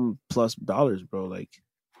 20 something plus dollars, bro. Like,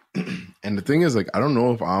 and the thing is, like, I don't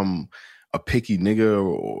know if I'm a picky nigga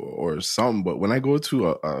or something, but when I go to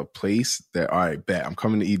a place that, all right, bet I'm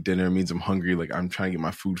coming to eat dinner, it means I'm hungry. Like, I'm trying to get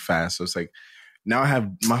my food fast. So it's like, now I have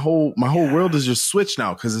my whole world is just switched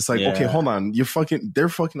now because it's like, okay, hold on, they're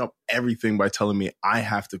fucking up everything by telling me I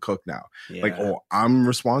have to cook now. Like, oh, I'm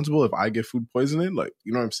responsible if I get food poisoning. Like,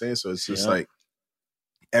 you know what I'm saying? So it's just like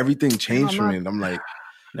everything changed for me, and I'm like,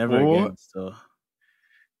 never again. So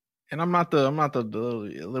And I'm not the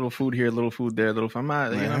little food here, little food there, little. I'm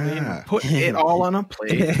not, you know what I mean? Put it all on a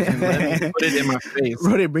plate and let me put it in my face.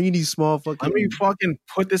 Bro, they bring you these small fucking. Let me fucking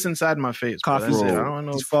put this inside my face. Coffee. Bro. I don't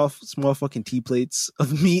know. These small fucking tea plates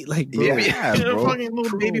of meat, like bro. Yeah, bro. Fucking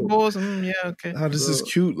little baby bowls. Yeah, okay. Oh, this is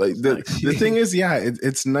cute. Like the thing is, yeah,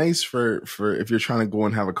 it's nice for if you're trying to go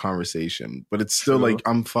and have a conversation, but it's still like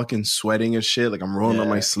I'm fucking sweating and shit. Like I'm rolling on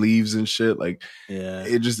my sleeves and shit. Like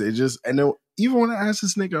it just and then. Even when I ask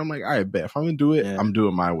this nigga, I'm like, all right, bet. If I'm going to do it, I'm doing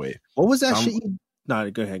it my way. What was that shit?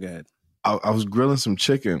 No, go ahead. I was grilling some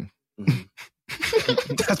chicken.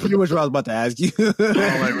 Mm-hmm. That's pretty much what I was about to ask you.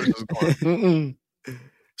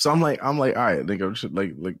 So I'm like, all right,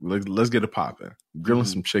 nigga, let's get it popping. Grilling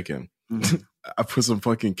some chicken. Mm-hmm. I put some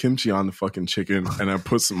fucking kimchi on the fucking chicken, and I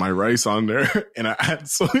put my rice on there, and I add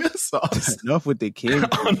soya sauce. Enough with the kimchi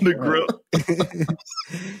on the grill.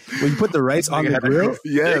 When you put the rice on the grill,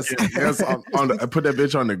 yes. I put that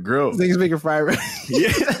bitch on the grill. Niggas making fried rice.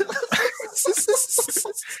 Yeah.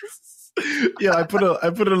 Yeah, I put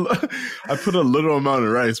a little amount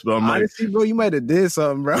of rice, but I'm honestly, bro, you might have did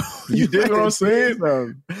something, bro. You did what I'm saying?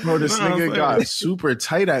 Bro, this nigga got super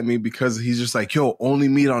tight at me because he's just like, yo, only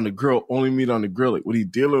meat on the grill. Like, what are you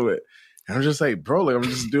dealing with? And I'm just like, bro, like, I'm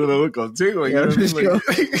just doing a look on TikTok. Like, yo, this is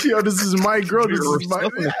my grill. This is my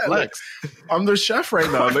flex. I'm the chef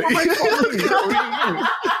right now. Like,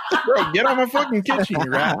 bro, get on my fucking kitchen,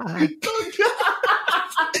 you rat.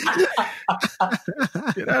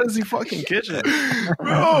 Get out of the fucking kitchen,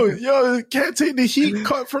 bro. Yo, can't take the heat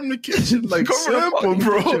cut from the kitchen. Like, simple,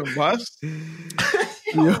 bro.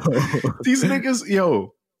 Yo, these niggas,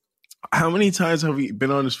 yo. How many times have we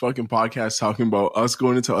been on this fucking podcast talking about us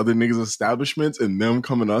going into other niggas' establishments and them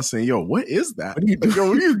coming to us saying, yo, what is that? What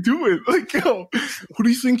are you doing? Like, yo, who do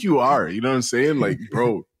you think you are? You know what I'm saying? Like,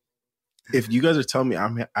 bro, if you guys are telling me I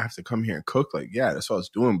have to come here and cook, like, yeah, that's what I was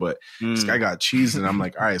doing. But this guy got cheese, and I'm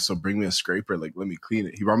like, all right, so bring me a scraper. Like, let me clean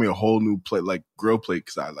it. He brought me a whole new plate, like grill plate,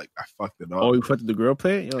 because I fucked it up. Oh, you fucked the grill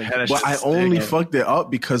plate? But I only fucked it up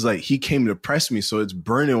because like he came to press me, so it's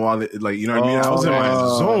burning while it, like, you know what I mean. I was in my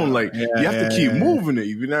zone. Like, you have to keep moving it.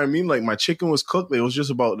 You know what I mean? Like, my chicken was cooked. It was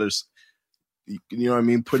just about this. You know what I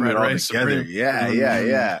mean? Putting it all together.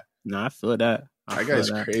 Yeah. Nah, I feel that. That guy's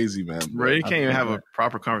crazy, man. Bro, you can't even have a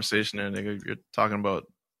proper conversation there, nigga. You're talking about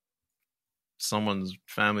someone's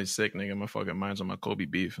family sick, nigga. My fucking mind's on my Kobe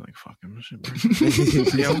beef. I'm like, fuck him. Shit, bro.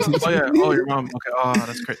 Oh, your mom. Okay. Oh,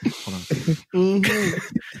 that's crazy. Hold on.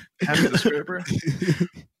 Have me the scraper.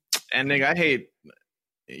 And nigga, I hate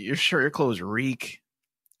your shirt, your clothes reek.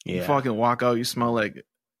 Yeah. You fucking walk out, you smell like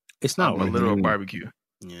it's not a literal barbecue.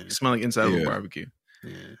 Yeah. You smell like inside of a barbecue.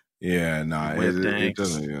 Yeah. Yeah, nah, it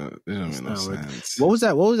doesn't make no sense. What was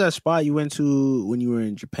that spot you went to when you were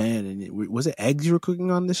in Japan? And was it eggs you were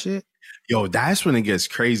cooking on this shit? Yo, that's when it gets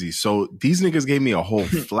crazy. So these niggas gave me a whole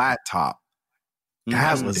flat top.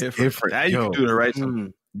 That was different. Now you can do the right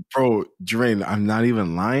thing. Bro, Drain, I'm not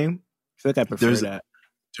even lying. I feel like I prefer that.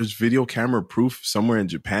 There's video camera proof somewhere in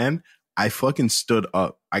Japan. I fucking stood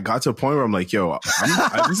up. I got to a point where I'm like, yo, this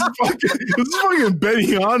is fucking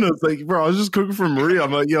Benihana's. Like, bro, I was just cooking for Maria.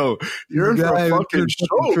 I'm like, yo, you're in for a fucking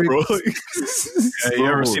show, bro. Like, yeah, you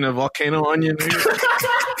ever seen a volcano onion?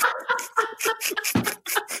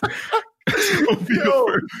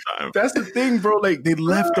 Yo, that's the thing, bro. Like, they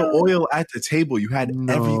left the oil at the table. You had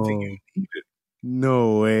everything you needed.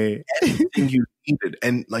 No way. Everything you needed.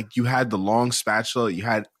 And, like, you had the long spatula. You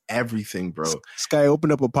had everything, bro. This guy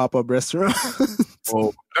opened up a pop-up restaurant.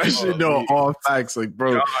 Bro, I should know all facts. Like,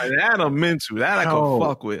 bro. That I'm into. That I can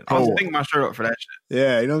fuck with. I was thinking my shirt up for that shit.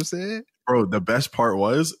 Yeah, you know what I'm saying? Bro, the best part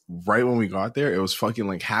was right when we got there, it was fucking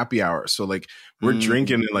like happy hour. So like we're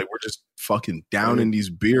drinking and like we're just fucking down in these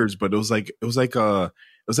beers, but it was like a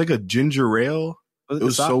ginger ale. It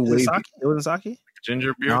was so wavy. It was a sake?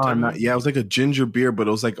 Ginger beer? Yeah, it was like a ginger beer, but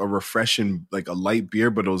it was like a refreshing, like a light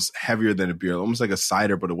beer, but it was heavier than a beer, almost like a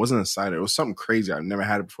cider, but it wasn't a cider. It was something crazy. I've never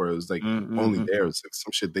had it before. It was like only there. It was like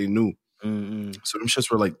some shit they knew. So them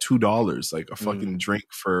shits were like $2, like a fucking drink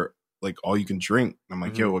for like all you can drink. I'm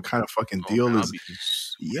like, yo, what kind of fucking deal is?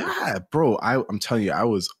 Yeah, bro. I'm telling you, I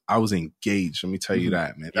was engaged. Let me tell you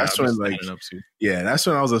that, man. That's when that's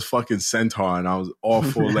when I was a fucking centaur and I was all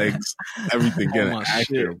 4 legs, everything getting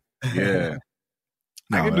active. Yeah.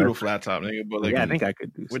 I could do the flat top, nigga, but like, I think I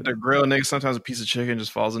could do with the grill, nigga. Sometimes a piece of chicken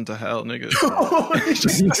just falls into hell, nigga. It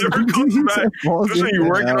just never comes back. Especially when you're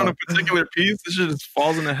working on a particular piece, this shit just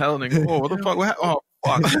falls into hell, nigga. Oh, what the fuck? Oh,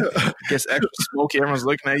 fuck. It gets extra smoky. Everyone's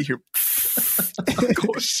looking at you.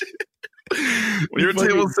 Oh shit. When your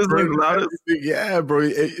table's sizzling loud, yeah,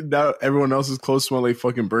 bro. Now everyone else's clothes smell like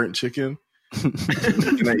fucking burnt chicken.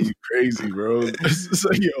 Looking at you crazy, bro. It's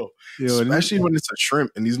like, yo, especially when it's a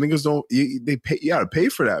shrimp and these niggas don't. They pay. You gotta pay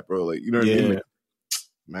for that, bro. Like, you know what I mean? Like,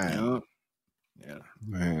 man,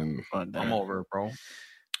 man, I'm over it, bro.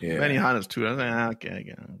 Yeah, Benihana's too. I was like,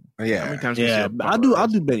 okay. Yeah, how many times I'll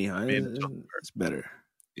do Benihana. It's better.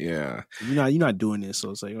 Yeah, you're not doing this, so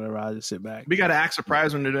it's like whatever. I'll just sit back. We gotta act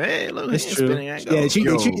surprised when they're doing. Hey, look, it's true. Yeah, they treat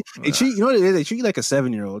you know what it is. They treat you like a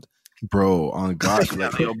 7-year-old, bro. On God,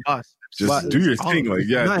 yo, boss. Just do your thing, like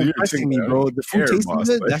do your thing, me, bro. The food tastes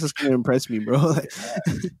good. That's what's gonna impress me, bro. Like,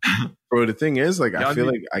 bro, the thing is, like, I feel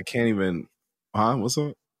like I can't even. What's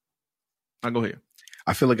up? I'll go here.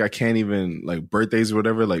 I feel like I can't even, like, birthdays or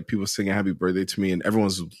whatever, like people singing happy birthday to me and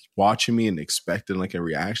everyone's watching me and expecting like a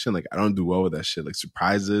reaction. Like, I don't do well with that shit. Like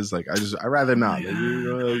surprises. Like I'd rather not. Like,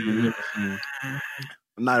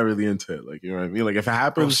 I'm not really into it. Like, you know what I mean? Like if it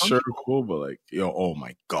happens, sure, cool. But like, yo, oh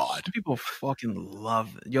my God. Some people fucking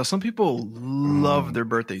love it. Yo, some people love their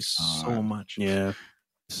birthdays so much. Yeah.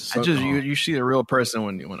 You see a real person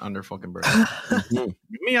when under fucking birthday.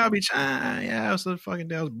 Me, I'll be it was the fucking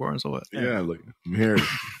day I was born, so what? Yeah, look, I'm here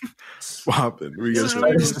swapping. We get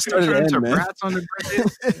brats on their birthday.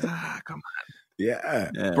 Come on. Yeah,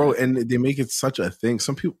 bro, and they make it such a thing.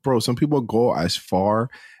 Some people go as far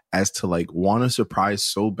as to like want to surprise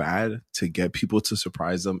so bad to get people to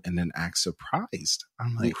surprise them and then act surprised.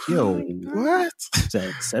 I'm like, yo, what? It's an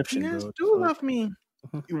exception, you guys bro. do love me.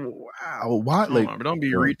 Wow, what? Like, but don't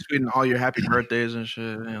be retweeting all your happy birthdays and shit.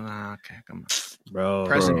 Okay, come on, bro.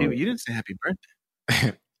 Pressing people. You didn't say happy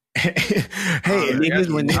birthday. Hey,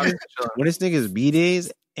 when it's niggas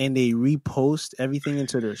B-days and they repost everything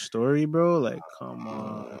into their story, bro. Like, come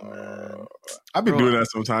on, man. I've been doing that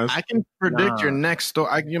sometimes. I can predict your next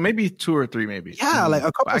story. Maybe 2 or 3, maybe. Yeah, like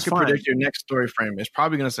a couple. I can predict your next story frame. It's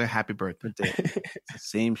probably gonna say happy birthday. It's the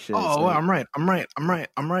same shit. Oh, well, I'm right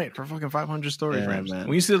for fucking 500 story frames. Man.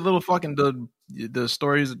 When you see the little fucking the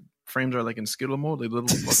stories frames are like in Skittle mode, they little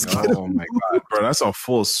fucking. Oh my God, bro, that's a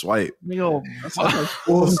full swipe. Yo, that's like a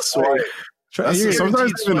full swipe.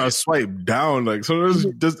 Sometimes even a swipe down, like sometimes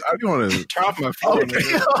just I don't want to turn off my phone.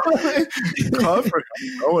 Cover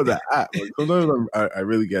with the app. Like, sometimes I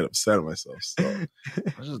really get upset at myself. So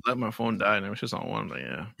I just let my phone die and it was just on one. Like,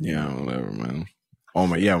 yeah, whatever, man. Oh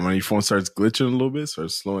my, yeah. When your phone starts glitching a little bit,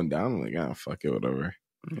 starts slowing down, I'm like, fuck it, whatever.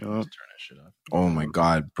 Turn that shit off. Oh my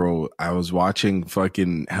God, bro! I was watching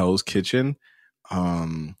fucking Hell's Kitchen,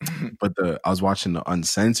 but I was watching the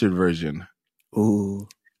uncensored version. Ooh.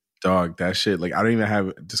 Dog, that shit, like, I don't even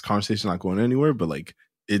have this conversation not going anywhere, but like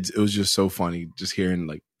it was just so funny just hearing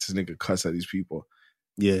like this nigga cuss at these people.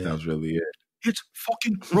 Yeah, that was really it. It's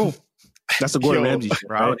fucking bro. That's a Gordon Ramsay shit,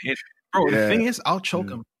 bro. The thing is, I'll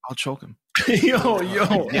choke him. yo,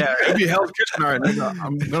 yeah, it'd be Hell's Kitchen, all right, nigga.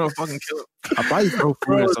 I'm gonna fucking kill him. I'll probably throw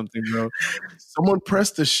food or something, bro. Someone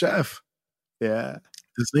pressed the chef. Yeah.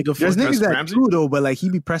 This nigga there's niggas that Ramsay? do though, but like he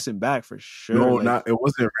be pressing back for sure. No, like, it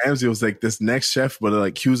wasn't Ramsay. It was like this next chef, but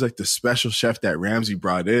like he was like the special chef that Ramsay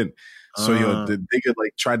brought in. So the nigga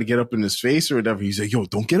like tried to get up in his face or whatever. He's like, yo,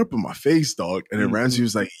 don't get up in my face, dog. And then Ramsay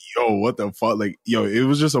was like, yo, what the fuck? Like, yo, it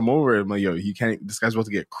was just a moment. I'm like, yo, he can't. This guy's about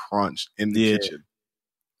to get crunched in the kitchen.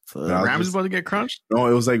 Ramsay's about to get crunched? No,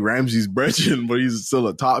 it was like Ramsay's brethren, but he's still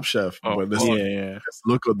a top chef. Oh, but this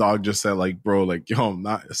local dog just said, like, bro, like, yo,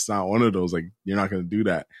 it's not one of those. Like, you're not gonna do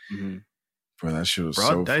that. Mm-hmm. Bro, that shit was bro,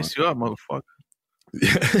 so I'll dice fun. you up, motherfucker.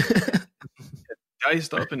 Yeah.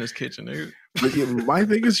 Diced up in his kitchen, dude. But my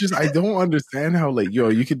thing is just, I don't understand how, like, yo,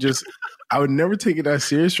 you could just, I would never take it that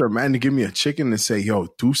serious for a man to give me a chicken and say, yo,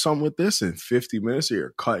 do something with this in 50 minutes or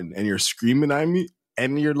you're cutting and you're screaming at me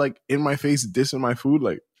and you're like in my face dissing my food.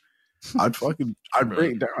 Like, I'd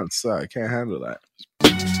break down, so I can't handle that.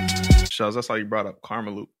 Shells, that's how you brought up Karma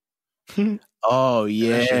Loop. Oh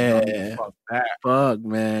yeah, fuck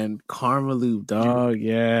man, Karma Loop, dog.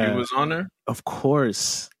 Yeah, he was on there. Of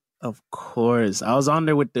course. I was on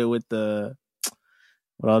there with all the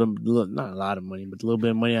not a lot of money, but a little bit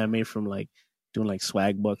of money I made from like doing like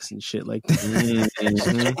swag bucks and shit like that.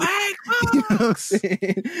 Swag bucks. You know what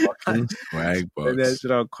I'm saying? Swag bucks. And that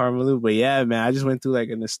shit on Karma Loop. But yeah, man, I just went through like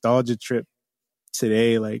a nostalgia trip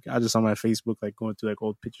today. Like I just on my Facebook like going through like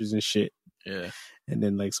old pictures and shit. Yeah. And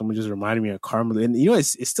then like someone just reminded me of Karma Loop. And you know it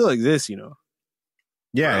still exists, you know.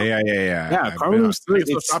 Yeah. Yeah, Karma Loop still.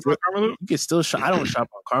 You can still shop. I don't shop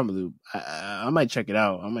on Karma Loop. I might check it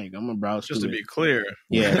out. I'm gonna browse. Just to be clear.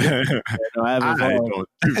 Yeah. No, I don't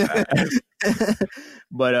do that.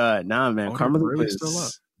 But nah, man, Karma Loop really is still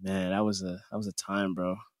up. Man, that was a time,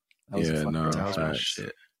 bro. That was that was my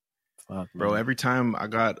shit. Fuck, bro, every time I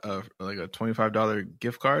got like a $25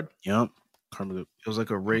 gift card, yep. Karmaloop. It was like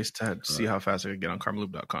a race to see how fast I could get on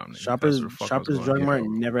Karmaloop.com. Shoppers Drug Mart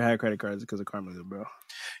never had credit cards because of Karmaloop, bro.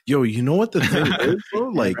 Yo, you know what the thing is, bro?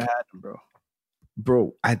 Like, never had them,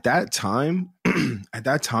 bro, at that time,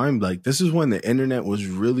 like, this is when the internet was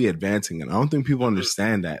really advancing, and I don't think people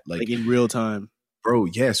understand that. Like in real time, bro.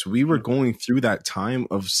 Yes, we were going through that time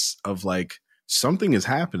of like something is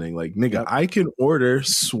happening. Like, nigga, I can order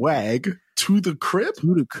swag to the crib,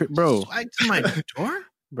 bro. Swag to my door,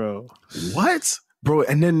 bro. What, bro?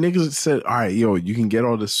 And then niggas said, all right, yo, you can get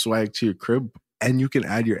all this swag to your crib, and you can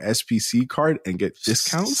add your SPC card and get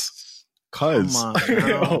discounts. Cause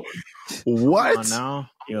yo, what? Come on now,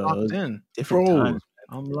 yo, locked in, different bro. times.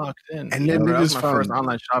 I'm locked in. And then that was niggas my found first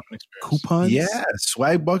online shopping experience. Coupons. Yeah,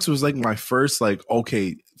 Swag Bucks was like my first, like,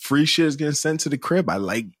 okay, free shit is getting sent to the crib. I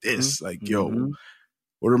like this. Like, yo,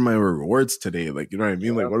 what are my rewards today? Like, you know what I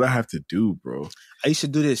mean? Like, what do I have to do, bro? I used to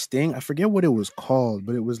do this thing. I forget what it was called,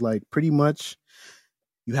 but it was like pretty much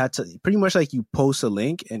you had to like you post a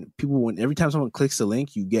link, and people, every time someone clicks the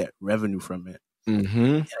link, you get revenue from it. Mm-hmm.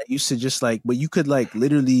 And I used to just like, but you could like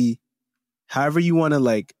literally, however you want to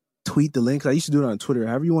like tweet the link. I used to do it on Twitter.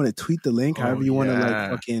 However you want to tweet the link, however you want to like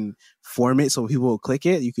fucking form it so people will click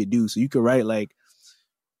it, you could do. So you could write like,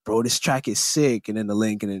 bro, this track is sick, and then the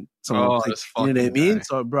link, and then someone clicks, you know what I mean?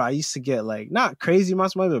 So, bro, I used to get like not crazy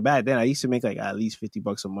amounts of money, but back then I used to make like at least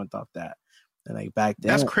 $50 a month off that. And like back then,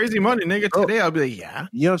 that's crazy money, nigga. Bro, today I'll be like, yeah,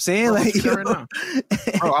 you know what I'm saying? Bro, like, right now.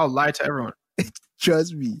 Bro, I'll lie to everyone.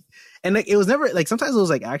 Trust me. And like, it was never like, sometimes it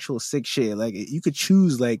was like actual sick shit. Like, you could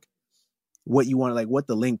choose like what you want, like what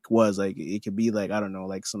the link was. Like, it could be like, I don't know,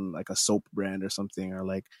 like some like a soap brand or something, or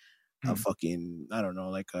like a fucking, I don't know,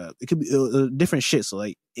 like it could be different shit. So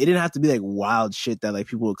like, it didn't have to be like wild shit that like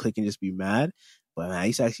people would click and just be mad. But man, I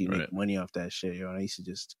used to actually make money off that shit, yo. And I used to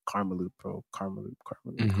just Karmaloop, bro. Karmaloop.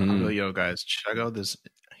 Mm-hmm. Yo, guys, check out this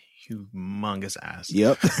humongous ass.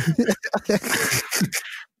 Yep.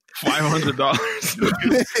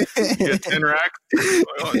 $500. Get 10 racks.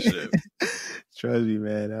 Oh shit. Trust me,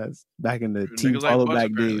 man. That's back in the Team Follow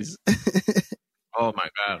Back days. Oh my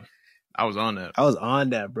god. I was on that. I was on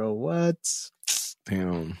that, bro. What?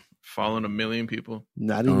 Damn. Following 1 million people.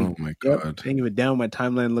 Not even. Oh my god. Didn't even down my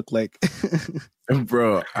timeline look like.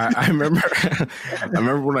 Bro, I remember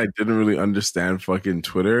when I didn't really understand fucking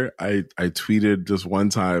Twitter. I tweeted this one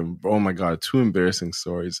time. Oh my god, 2 embarrassing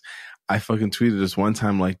stories. I fucking tweeted this one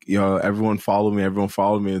time like, yo, everyone follow me,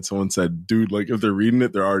 and someone said, dude, like if they're reading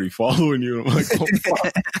it, they're already following you. And I'm like, oh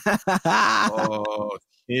fuck. Oh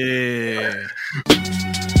yeah.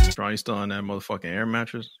 Bro, you still on that motherfucking air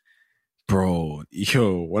mattress? Bro,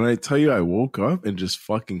 yo, when I tell you I woke up and just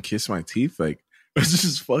fucking kissed my teeth, like it's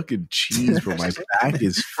just fucking cheese, bro. My back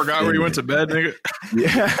is forgot where you went to bed, nigga.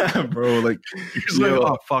 Yeah, bro. Like, you're just like,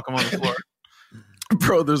 oh fuck, I'm on the floor.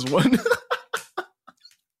 Bro, there's one.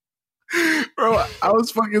 Bro, I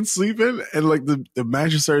was fucking sleeping and like the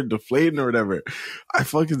mattress started deflating or whatever. I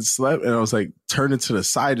fucking slept and I was like turning to the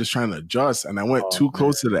side just trying to adjust, and I went too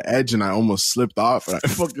close to the edge and I almost slipped off and I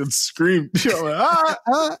fucking screamed. You know, like,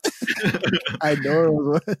 I know it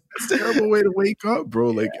was a terrible way to wake up,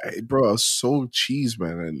 bro. Like, bro, I was so cheese,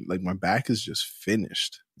 man, and like my back is just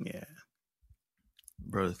finished. Yeah,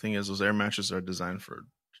 bro. The thing is, those air mattresses are designed for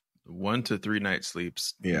 1 to 3 night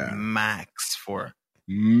sleeps. Yeah, max 4.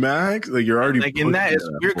 Max, like you're already like in that. It's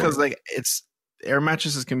weird because like it's air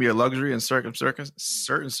mattresses can be a luxury in certain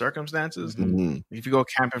circumstances. Mm-hmm. If you go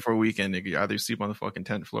camping for a weekend, you either sleep on the fucking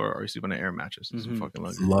tent floor or you sleep on an air mattress. It's a fucking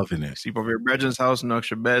luxury. Loving it. Sleep over your brethren's house, no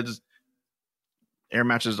extra beds. Air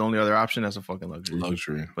mattress is the only other option. That's a fucking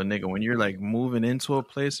luxury. But nigga, when you're like moving into a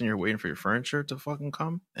place and you're waiting for your furniture to fucking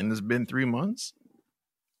come, and it's been 3 months.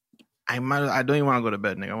 I don't even want to go to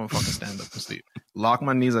bed, nigga. I want to fucking stand up and sleep. Lock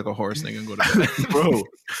my knees like a horse, nigga, and go to bed. Bro.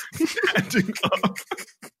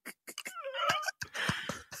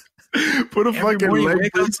 Put a fucking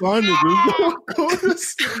leg brace on, nigga. Go to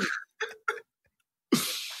sleep.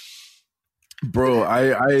 Bro,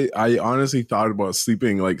 I honestly thought about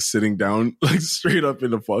sleeping, like sitting down, like straight up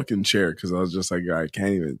in the fucking chair, because I was just like, I can't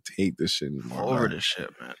even take this shit anymore. Over this shit,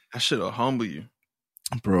 man. That shit'll humble you.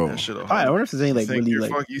 Bro, I wonder if there's any like really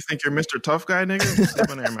like. You think you're Mr. Tough Guy, nigga? Sleep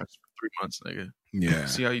on air mattress for 3 months, nigga. Yeah.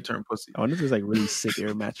 See how you turn pussy. I wonder if there's like really sick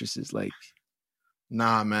air mattresses. Like,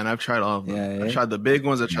 nah, man, I've tried all of them. Yeah. I tried the big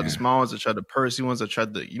ones. I tried the small ones. I tried the Percy ones. I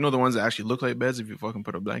tried the the ones that actually look like beds if you fucking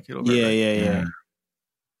put a blanket over. Yeah.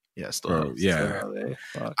 Yeah, still. Bro, yeah.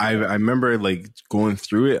 I remember like going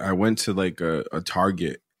through it. I went to like a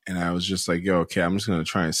Target. And I was just like, yo, okay, I'm just going to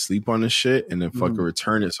try and sleep on this shit and then fucking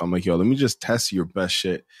return it. So I'm like, yo, let me just test your best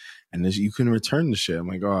shit. And then you can return the shit. I'm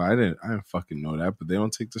like, oh, I didn't fucking know that, but they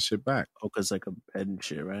don't take the shit back. Oh, because like a bed and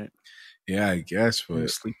shit, right? Yeah, I guess, He was but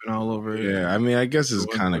sleeping all over it. yeah, I mean, I guess it's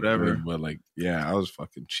Doing kind of whatever. good, but like, yeah, I was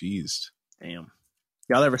fucking cheesed. Damn.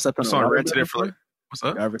 Y'all ever slept I on a saw water rented bed it for like, before? what's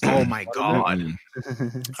up? Y'all ever slept Oh on my a water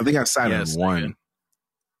God. I think I sat Yes, in one.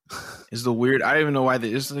 It's the weird. I don't even know why they.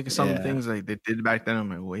 It's like some Yeah. things like they did back then. I'm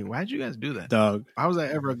like, wait, why'd you guys do that? Dog. Why was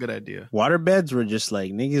that ever a good idea? Water beds were just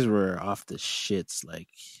like niggas were off the shits like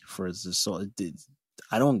for the so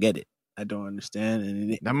I don't get it. I don't understand.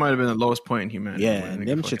 And That might have been the lowest point in humanity. yeah, when and nigga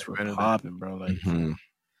them fucking shits were invented that. popping, bro. Like Mhm.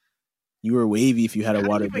 you were wavy if you had a How do you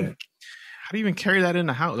water even- bed. How do you even carry that in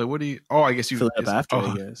the house? Like, what do you? Oh, I guess you Fill it up it's- after, Oh,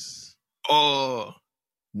 I guess. oh,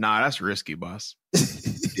 nah, that's risky, boss.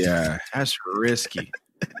 Yeah, That's risky.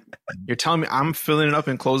 You're telling me I'm filling it up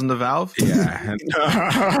and closing the valve? yeah,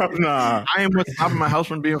 nah. I am what's stopping my house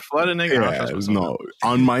from being flooded, nigga. I don't Yeah, trust myself. no.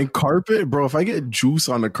 On my carpet, bro, if I get juice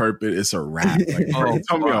on the carpet, it's a wrap. Like, Oh, you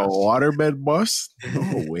tell me a boss. waterbed bust?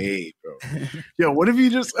 No way, bro. Yo, what if you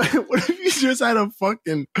just had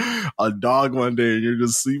a dog one day and you're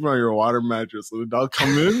just sleeping on your water mattress and the dog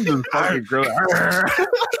come in and fucking grill it.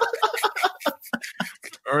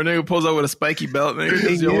 Or a nigga pulls up with a spiky belt, nigga.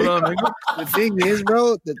 thing Yo, what is- up, nigga?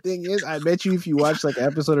 The thing is, I bet you if you watch like an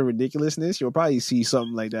episode of Ridiculousness, you'll probably see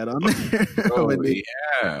something like that on there. Oh, when, they,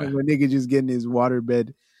 yeah. when nigga just getting his water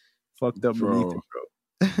bed fucked up Bro. beneath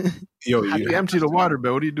it, bro. Yo, How do you empty the water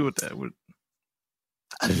bed? What do you do with that? What,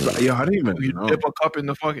 yo, I don't even you know. dip a cup in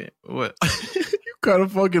the fucking what? You got a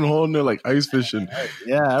fucking hole in there like ice fishing.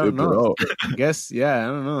 Yeah, I don't Dip it know. out. I guess, yeah, I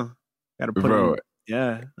don't know. Gotta put Bro, it in,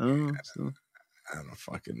 yeah, I don't know. So, I don't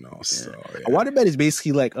fucking know. So, a yeah. water bed is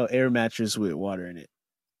basically like an air mattress with water in it.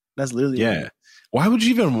 That's literally what it Yeah. is. Why would you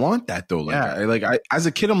even want that though? Like, Yeah. I as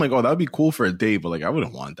a kid, I'm like, oh, that'd be cool for a day, but like, I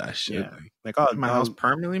wouldn't want that shit. Yeah. Like, Like, oh, My I'll house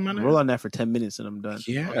permanently, man. roll on that for 10 minutes and I'm done.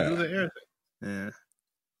 Do yeah. the air thing. Yeah.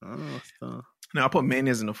 Oh, so. No, I put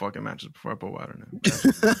mayonnaise in the fucking mattress before I put water in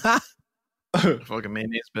it. A Fucking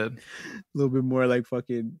mayonnaise bed. little bit more like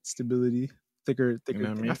fucking stability, thicker. You know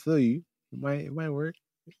what I mean? I feel you. It might work.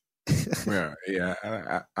 Yeah.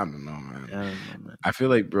 I don't know, man. I don't know, man. I feel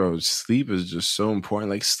like, bro, sleep is just so important.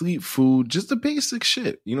 Like sleep, food, just the basic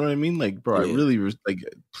shit. You know what I mean? Like, bro, Yeah. I really like.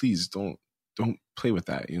 Please don't play with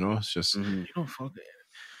that. You know, it's just Mhm. You don't fuck it.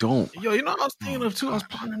 don't. Yo, you know what I was thinking of too? I was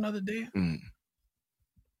pondering another day. Mm.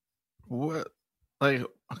 What? Like,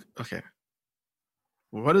 okay.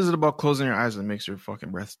 What is it about closing your eyes that makes your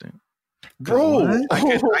fucking breath stink? Bro, I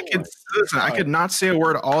could listen. I could not say a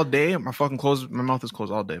word all day. My mouth is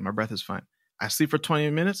closed all day. My breath is fine. I sleep for 20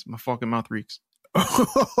 minutes. My fucking mouth reeks. I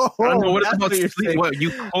don't know what it's That's about you're sleep. saying. What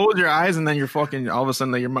you close your eyes and then you're fucking all of a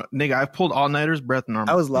sudden like nigga. I've pulled all nighters, breath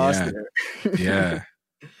normal. I was lost Yeah. there. Yeah.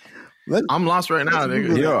 I'm lost right now,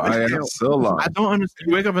 nigga. Yo, I am still I lost. don't understand.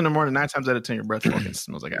 You wake up in the morning, 9 times out of 10, your breath fucking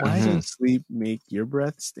smells like Why ass. does sleep make your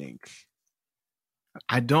breath stink?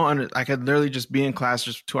 I could literally just be in class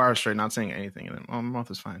just 2 hours straight, not saying anything, and then my mouth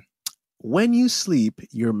is fine. When you sleep,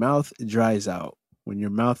 your mouth dries out. When your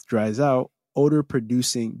mouth dries out,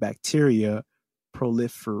 odor-producing bacteria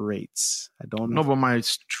proliferates. I don't know. No, but my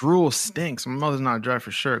drool stinks. My mouth is not dry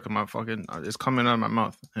for sure because my fucking it's coming out of my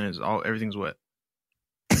mouth and everything's wet.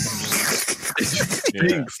 It just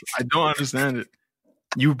stinks. I don't understand it.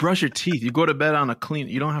 You brush your teeth. You go to bed on a clean.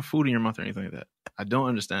 You don't have food in your mouth or anything like that. I don't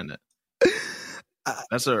understand that.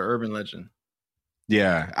 That's an urban legend.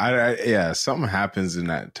 Yeah, yeah, something happens in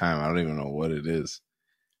that time. I don't even know what it is.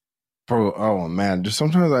 Bro, oh man, just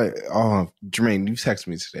sometimes Jermaine, you texted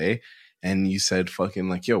me today and you said fucking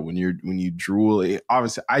like, yo, when you drool,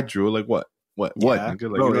 obviously I drool like what? What? Yeah.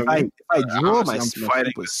 Nigga? Like, Bro, you know if what I mean? I drool, Honestly, my I'm sleep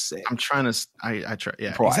fighting. was sick. I'm trying to. I try.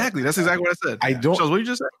 Yeah, Bro, exactly. That's exactly what I said. I don't- Charles, what you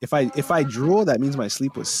just said? If I drool, that means my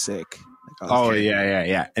sleep was sick. Like, I was Oh like,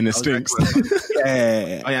 yeah, and it stinks.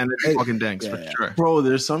 yeah. Oh yeah, and it's fucking danks Yeah. for sure. Bro,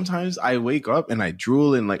 there's sometimes I wake up and I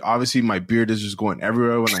drool and like obviously my beard is just going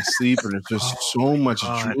everywhere when I sleep and there's just so much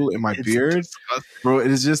God. drool in my It's beard. disgusting. Bro,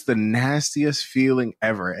 it is just the nastiest feeling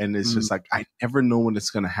ever. And it's just like I never know when it's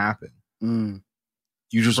gonna happen. Mm.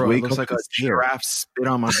 You just Bro, it wake looks up like a and it's there. giraffe spit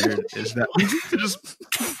on my beard. Is that just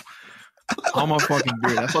on my fucking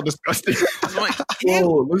beard? That's so disgusting. I'm like,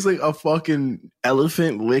 Bro, it looks like a fucking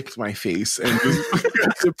elephant licked my face and just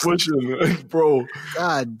kept pushing. Like, bro,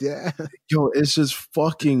 God damn. yo, it's just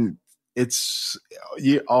fucking. It's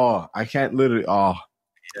yeah. Oh, I can't literally. Oh,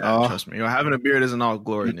 yeah, trust me. Yo, having a beard isn't all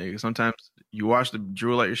glory, nigga. Sometimes you wash the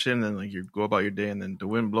drool out your shit, and then like you go about your day, and then the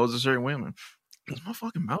wind blows a certain way. I'm like, is my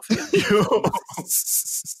fucking mouth here? Yo,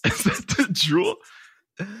 is that the drool?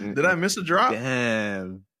 Did I miss a drop?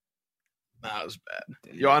 Damn. Nah, it was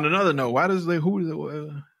bad. Yo, on another note, why does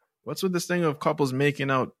what's with this thing of couples making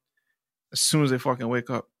out as soon as they fucking wake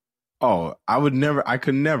up? oh, I would never. I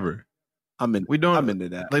could never. I'm in. We don't. I'm into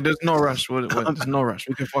that. Like, there's no rush. There's no rush.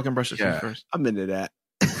 We can fucking brush the teeth first. I'm into that.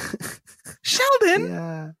 Sheldon.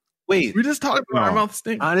 Yeah. Wait, we just talking about our mouth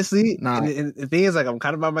stink. Honestly, Nah. and the thing is, like, I'm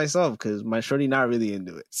kind of by myself because my shorty not really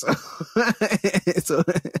into it. So,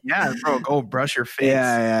 Yeah, bro, go brush your face.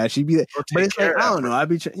 yeah, she'd be like, Go but take it's care like, of I that, don't know. I'd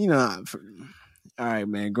be, all right,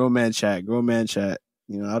 man, grown man chat.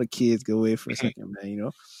 You know, all the kids go away for a second, man.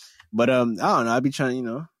 But I don't know. I'd be trying, you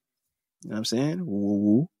know what I'm saying?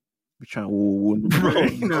 Woo. Be trying woo. Bro,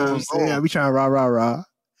 you know what I'm saying? I'd be trying rah.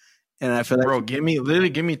 And I feel like, bro, give me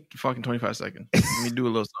fucking 25 seconds. Let me do a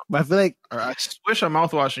little something. but I feel like Or I swish a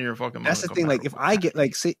mouthwash in your fucking mouth. that's the thing. Like, if I get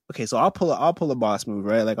like, say, okay, so I'll pull a boss move,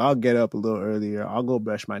 right? Like, I'll get up a little earlier. I'll go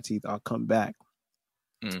brush my teeth. I'll come back.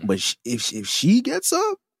 But if she gets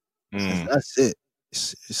up, that's it.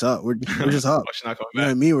 It's up. We're just up. She's not coming You know what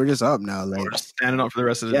I back. mean? We're just up now. Like, We're just standing up for the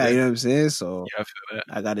rest of the yeah, day. you know what I'm saying? So Yeah, I feel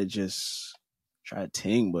that. I gotta just try to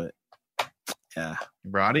ting, but yeah.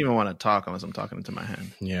 Bro, I don't even want to talk unless I'm talking into my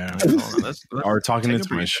hand. Yeah. Hold on, let's Or talking take a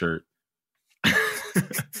into my breather. shirt.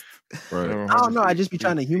 Right. I don't know. I just be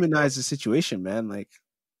trying to humanize the situation, man. Like,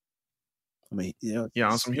 I mean, Yeah,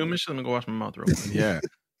 on some human shit, let me go wash my mouth real quick. Yeah.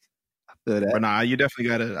 feel that. But nah, you definitely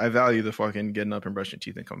gotta. I value the fucking getting up and brushing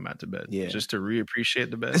teeth and coming back to bed. Yeah. Just to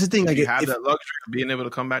reappreciate the bed. That's the thing, If like, you if- have if- that luxury of being able to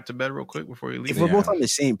come back to bed real quick before you leave. If we're both on the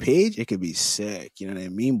same page, it could be sick. You know what I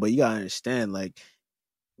mean? But you gotta understand, like,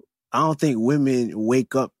 I don't think women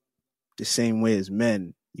wake up the same way as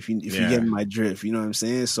men. If you get my drift, you know what I'm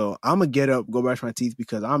saying? So I'm gonna get up, go brush my teeth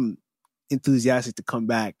because I'm enthusiastic to come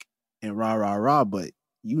back and rah. But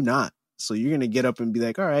you not. So you're gonna get up and be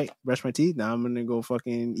like, all right, brush my teeth. Now I'm gonna go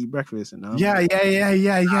fucking eat breakfast. And Yeah.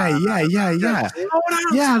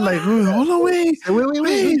 Yeah, like, hold on, wait.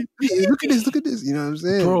 Wait. Look at this. You know what I'm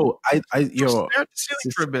saying? Bro, I Stare at the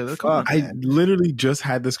ceiling for a bit. Come on. I literally just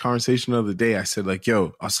had this conversation the other day. I said, like,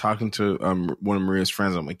 yo, I was talking to one of Maria's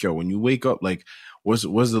friends. I'm like, yo, when you wake up, like, what's the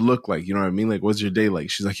look like? You know what I mean? Like, what's your day like?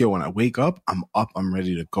 She's like, yo, when I wake up, I'm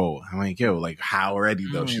ready to go. I'm like, yo, like, how ready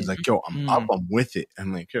though? She's like, yo, I'm up, I'm with it.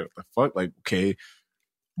 I'm like, yo, the fuck? Like, okay,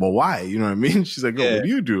 but why? You know what I mean? She's like, yo, what do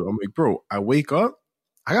you do? I'm like, bro, I wake up,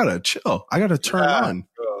 I gotta chill. I gotta turn on.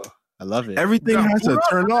 Bro, I love it. Everything has to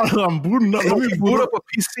turn on. I'm booting up. Let Let me me boot up a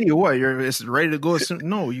PC. What? It's ready to go.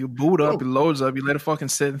 No, you boot up, it loads up, you let it fucking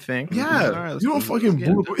sit and think. Yeah, All right, let's you don't go. fucking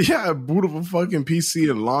Let's boot get up, boot up a fucking PC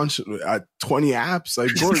and launch at 20 apps.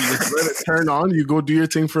 Like, bro, you just let it turn on. You go do your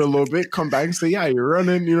thing for a little bit, come back and say, yeah, you're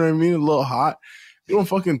running. You know what I mean? A little hot. You don't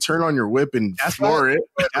fucking turn on your whip and floor it.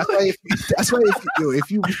 That's why if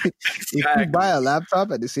you buy a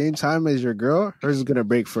laptop at the same time as your girl, hers is gonna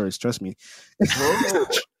break first. Trust me. Why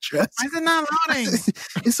is it not loading?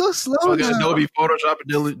 It's so slow Fucking now. Adobe Photoshop,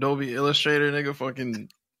 Adobe Illustrator, nigga, fucking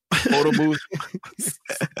photo booth,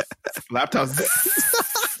 laptops.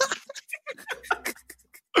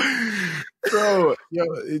 Bro, yo,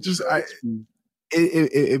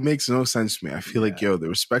 it makes no sense to me. I feel like, yo, the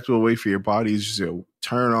respectable way for your body is just, yo,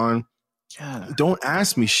 turn on. Yeah. Don't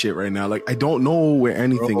ask me shit right now. Like, I don't know where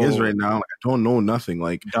anything is right now. Like, I don't know nothing.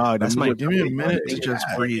 Like, Dog, that's my Give me a minute to just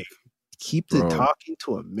breathe. keep the Bro. talking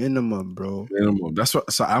to a minimum, bro. minimum. That's what.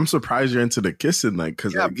 So I'm surprised you're into the kissing, like,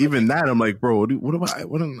 because like, even that, I'm like, bro, what am I?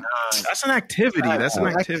 That's an activity. That's an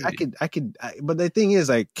activity. I could. But the thing is,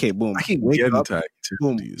 like, okay, boom. I can wake get up, into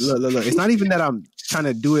boom. activities. Look. It's not even that I'm trying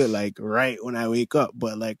to do it like right when I wake up,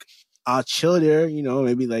 but like I'll chill there, you know,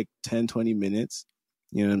 maybe like 10, 20 minutes.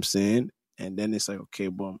 You know what I'm saying? And then it's like, okay,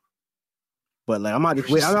 boom. But like I'm not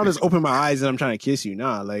just open my eyes and I'm trying to kiss you.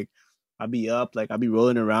 Nah, like I'll be up, like I'll be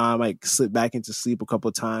rolling around, I might slip back into sleep a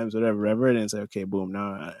couple times, whatever. And then it's like, okay, boom,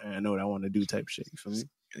 now I know what I want to do type shit. You feel me?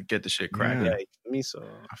 Get the shit cracking. Yeah, you feel me? So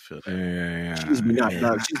I feel that. Yeah. she's been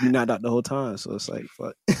knocked out the whole time. So it's like,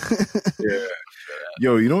 fuck. Yeah.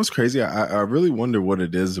 Yo, you know what's crazy? I really wonder what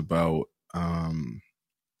it is about.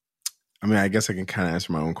 I mean, I guess I can kind of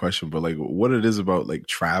answer my own question, but like what it is about like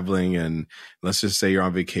traveling and let's just say you're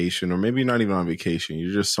on vacation or maybe not even on vacation,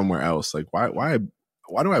 you're just somewhere else. Like why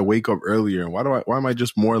do I wake up earlier and why am I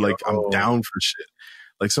just more like I'm down for shit?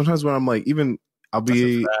 Like sometimes when I'm like, even I'll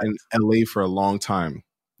be in LA for a long time.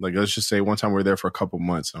 Like let's just say one time we're there for a couple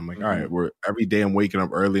months. And I'm like, all right, every day I'm waking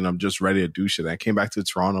up early and I'm just ready to do shit. And I came back to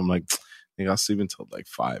Toronto. I'm like, I think I'll sleep until like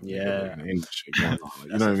 5. Yeah. Like, ain't shit going on.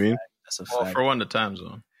 Like, you know what I mean? That's a Well, fact. for one, the time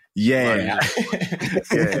zone. Yeah.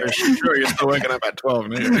 Sure, you're still waking up at 12,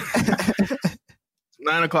 man.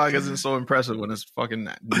 9 o'clock isn't so impressive when it's fucking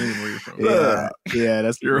noon where you're from. Yeah,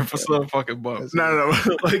 that's You're a so fucking bump. No.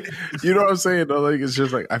 Like, you know what I'm saying? Though, like, it's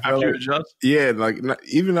just like I feel After you like, adjust? yeah, like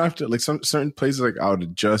even after like some certain places, like I would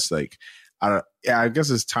adjust. Like, I guess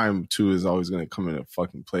it's time too is always gonna come into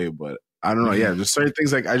fucking play. But I don't know. Yeah, just certain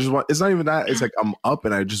things like I just want. It's not even that. It's like I'm up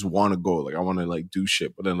and I just want to go. Like I want to like do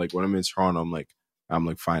shit. But then like when I'm in Toronto, I'm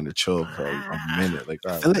like fine to chill for a minute. Like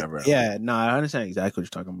all right, whatever. Yeah, no, I understand exactly what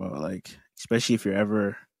you're talking about. Like especially if you're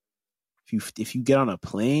ever if you get on a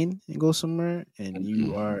plane and go somewhere and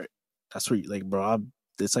you are that's where you like, bro.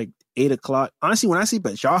 It's like 8 o'clock. Honestly, when I sleep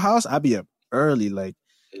at y'all house, I be up early. Like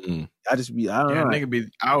I just be, I don't know. Nigga be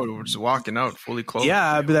out or just walking out fully clothed.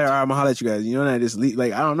 Yeah, I'd be like, all right, I'm gonna holler at you guys. You know, and I just leave.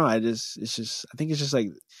 Like I don't know. I think it's just like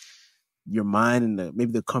your mind and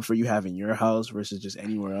maybe the comfort you have in your house versus just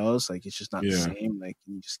anywhere else. Like it's just not the same. Like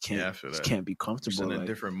you just can't be comfortable. Just in like, a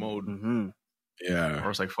different mode. Mm-hmm. Yeah.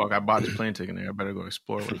 Or it's like, fuck, I bought this plane ticket. I better go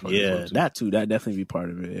explore. Yeah, that too. That definitely be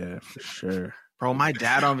part of it. Yeah, for sure. Bro, my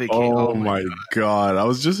dad on vacation. Oh my God. I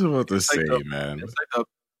was just about to say, man. It's like the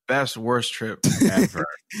best, worst trip ever.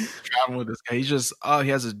 Traveling with this guy. He's just, he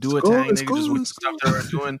has a do-a-tang. Nigga just with stuff they're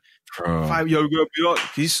doing.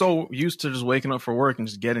 He's so used to just waking up for work and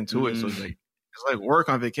just getting to it. So it's like work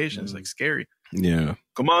on vacation. It's like scary. Yeah.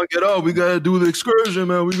 Come on, get up. We gotta do the excursion,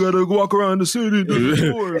 man. We gotta walk around the city. Do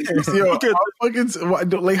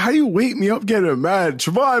Yo, like, how you wake me up getting mad?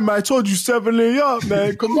 Trevon, man, I told you 7 up,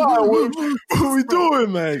 man. Come on, what we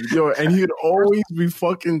doing, man? Yo, and he'd always be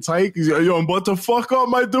fucking tight. He's like, yo, I'm about to fuck up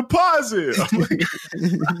my deposit. I'm like,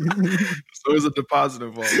 so there's a deposit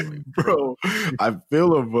involved. Bro, I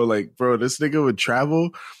feel him, but like, bro, this nigga would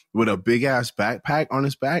travel with a big ass backpack on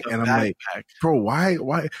his back, and I'm like, bro, why?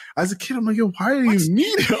 As a kid, I'm like, yo, why do you need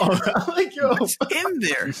it all that? I'm like, yo, what's in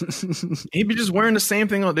there? He'd be just wearing the same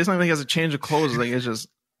thing. It's not like he has a change of clothes. Like it's just,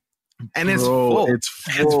 and it's full. It's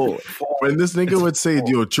full. When this nigga would say,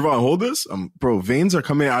 yo, Trevon, hold this, bro, veins are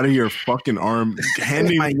coming out of your fucking arm,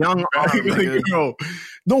 handing my young arm, like, yo,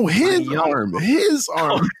 no, his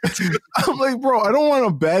arm. I'm like, bro, I don't want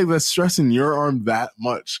a bag that's stressing your arm that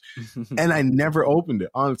much. And I never opened it.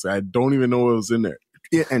 Honestly, I don't even know what was in there.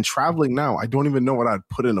 Yeah, and traveling now, I don't even know what I'd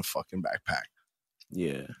put in a fucking backpack.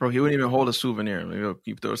 Yeah. Bro, he wouldn't even hold a souvenir. Like, yo,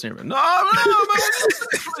 keep those here. No, man.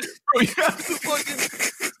 Bro,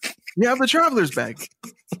 you have the traveler's bag.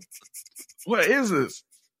 What is this?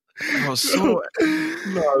 No, this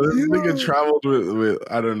nigga traveled with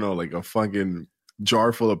I don't know, like a fucking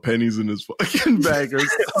jar full of pennies in his fucking bag.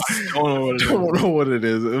 Or don't know what it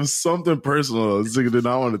is. It was something personal. This nigga did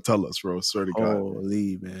not want to tell us, bro. Swear to God.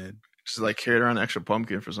 Holy man. Just like carried around an extra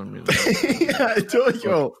pumpkin for some reason. Yeah, I told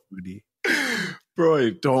you. Bro, I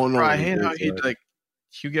don't know. Bro, I hate how he like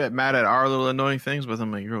you get mad at our little annoying things, but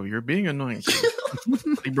I'm like, bro, you're being annoying.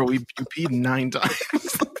 Like, bro, you peed 9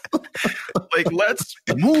 times. Like, let's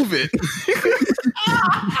move it.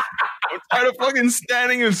 I'm tired of fucking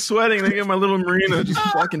standing and sweating. They get my little Marina just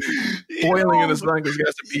fucking boiling in the sun because he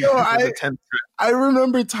has to pee. I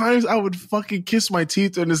remember times I would fucking kiss my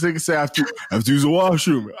teeth and this nigga say, I have to use the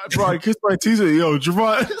washroom. Bro, I kissed my teeth and yo,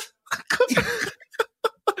 Javon.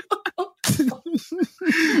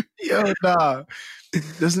 Yo, nah.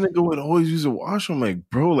 This nigga would always use a washroom. Like,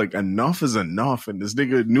 bro, like enough is enough. And this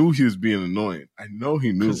nigga knew he was being annoying. I know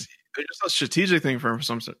he knew. It's just a strategic thing for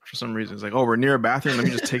some reason. It's like, oh, we're near a bathroom. Let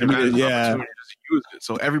me just take advantage of the opportunity to just use it.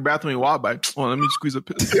 So every bathroom we walk by, oh, let me squeeze a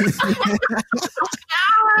piss.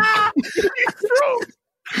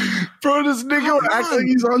 Bro, this nigga would act like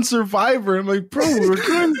he's on Survivor. I'm like, bro, we're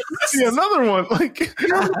going to see another one. Like,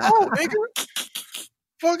 pee on the boat, nigga.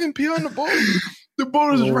 Fucking pee on the boat. The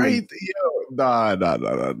boat is right there. Nah.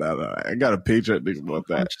 I got a picture nigga about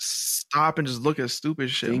that. Just stop and just look at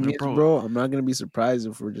stupid shit. Thing is, bro, I'm not gonna be surprised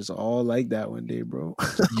if we're just all like that one day, bro.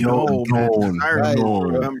 No. I'm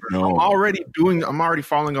already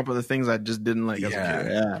following up on the things I just didn't like as a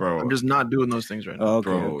kid. Yeah, bro. I'm just not doing those things right now.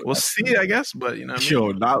 Okay. Bro. We'll see, I guess, but you know what I mean? Yo,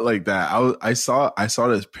 not like that. I saw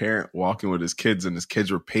this parent walking with his kids and his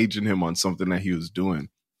kids were paging him on something that he was doing.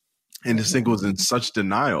 And this nigga was in such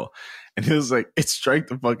denial. And it was like, it struck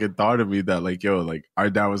the fucking thought of me that like, yo, like our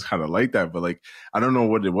dad was kind of like that. But like, I don't know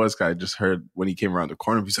what it was. Cause I just heard when he came around the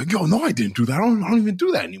corner, he's like, yo, no, I didn't do that. I don't even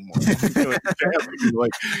do that anymore.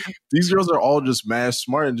 Like, these girls are all just mad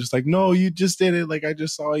smart and just like, no, you just did it. Like, I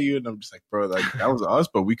just saw you. And I'm just like, bro, like that was us.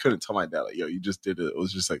 But we couldn't tell my dad, like, yo, you just did it. It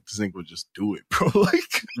was just like, this nigga would just do it, bro.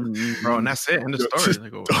 Like, bro, and that's it. End of story.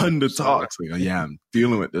 Like, done the talks. Like, oh, yeah, I'm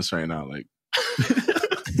dealing with this right now. Like,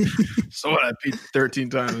 so what? I peed 13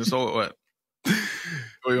 times. So what?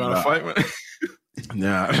 Oh, you want to fight, man?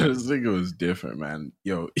 Nah, this nigga was different, man.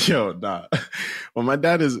 Yo, nah. When my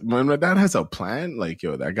dad has a plan, like,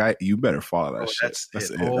 yo, that guy, you better follow that shit. That's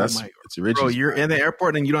it. It's rich. Bro, you're in the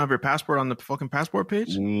airport and you don't have your passport on the fucking passport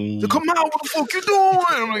page? So come out, what the fuck you doing?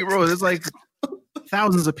 I'm like, bro, there's like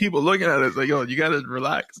thousands of people looking at it. It's like, yo, you gotta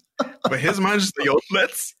relax. But his mind just like, yo,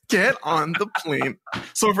 let's get on the plane.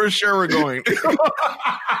 So for sure we're going.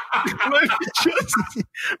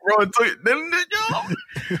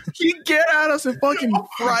 He get at us and fucking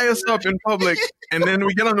fry us up in public. And then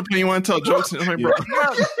we get on the plane, you want to tell jokes. And I'm like, bro,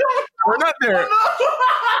 we're not there.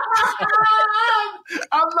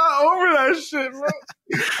 I'm not over that shit, bro.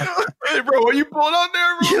 Hey, bro, what you pulling on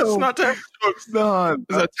there, bro? Yo. It's not time for jokes. Nah,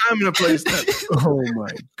 There's a time and a place. Oh my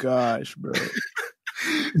gosh, bro.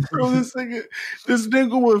 bro, this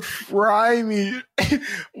nigga would fry me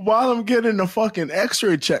while I'm getting a fucking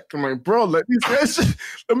X-ray check. I'm like, bro, let me finish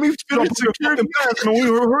security. Man, we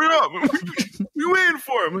hurry up. We waiting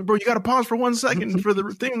for him. Like, bro, you got to pause for 1 second for the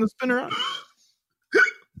thing to spin around.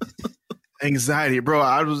 Anxiety, bro.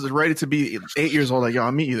 I was ready to be 8 years old. Like, yo,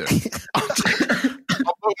 me either. I'll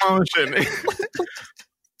book my own shit, man.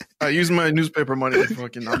 I use my newspaper money to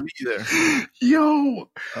fucking, I'll meet you there. Yo,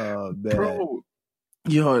 Man. bro.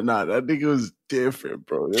 Yo, nah, that nigga was different,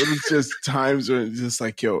 bro. There was just times when it's just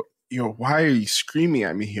like, yo, why are you screaming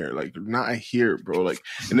at me here? Like, not here, bro. Like,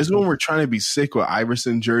 and this is when we're trying to be sick with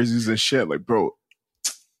Iverson jerseys and shit. Like, bro,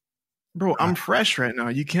 I'm fresh right now.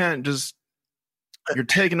 You can't just, you're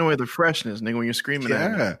taking away the freshness, nigga, when you're screaming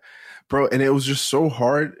at me. yeah, bro. And it was just so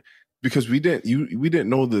hard because we didn't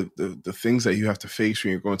know the things that you have to face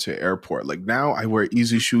when you're going to an airport. Like now, I wear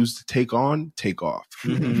easy shoes to take on, take off.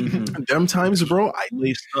 Them times, bro,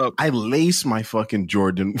 I laced my fucking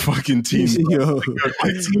Jordan fucking team. Yo.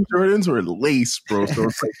 My team Jordans were laced, bro. So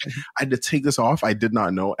it's like I had to take this off. I did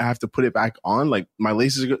not know. I have to put it back on. Like my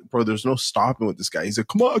laces, bro. There's no stopping with this guy. He's like,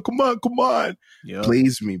 come on, Yep.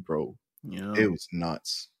 plays me, bro. Yep. It was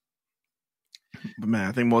nuts. But man,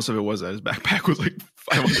 I think most of it was that his backpack was like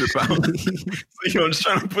 500 pounds. So, I'm just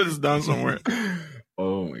trying to put this down somewhere.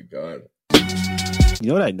 Oh my god. You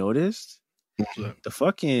know what I noticed?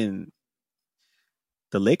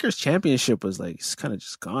 The Lakers championship was like, it's kind of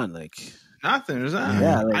just gone. Like, Nothing. Is that?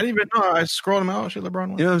 Yeah, like- I didn't even know. I scrolled him out. Shit, LeBron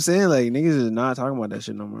won. you know what I'm saying? Like, niggas is not talking about that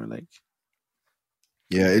shit no more. Like,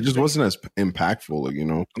 Yeah, it just wasn't as impactful, like, you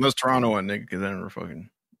know. Unless Toronto won, nigga, because then we're fucking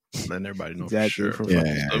letting everybody know exactly. for For sure.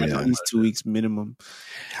 Yeah, fucking at least 2 weeks minimum.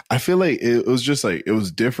 I feel like it was just like it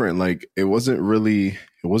was different. Like it wasn't really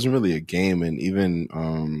a game. And even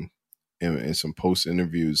in some post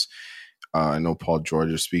interviews, I know Paul George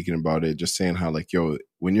is speaking about it, just saying how like, yo,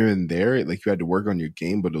 when you're in there, like you had to work on your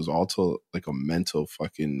game, but it was also like a mental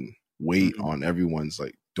fucking weight on everyone's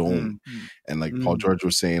like dome. And like Paul George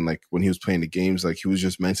was saying, like when he was playing the games, like he was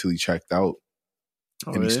just mentally checked out.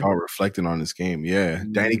 Oh, And he really? started reflecting on his game. Yeah.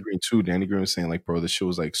 Danny Green too. Danny Green was saying like, bro, this shit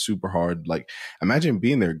was like super hard. Like imagine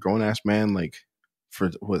being there, grown ass man, like for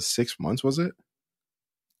what, 6 months was it?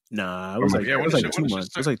 Nah, it was like, Yeah, it when was did like it- 2 when did it months.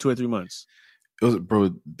 It start? was like 2 or 3 months. It was, bro,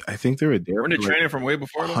 I think they were there Weren't they for training like from way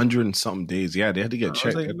before? though? 100 and something days. Yeah, they had to get No,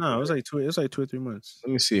 checked. it was like 2 or 3 months.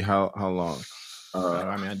 Let me see how long.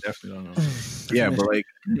 I mean, I definitely don't know. Yeah, but like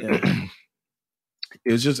Yeah.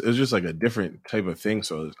 it was just like a different type of thing.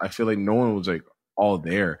 So I feel like no one was like all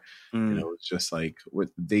there. You know, it's just like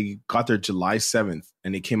they got there July 7th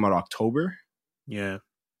and they came out October. Yeah.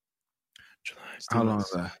 July. How long is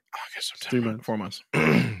that? August, 3 months. 4 months.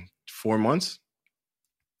 4 months?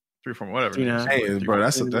 3, 4, whatever. 3.5. Hey, bro,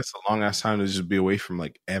 that's a long ass time to just be away from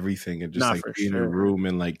like everything and just Nah, like for be in a sure. room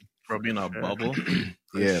and like Bro, being a Sure. bubble.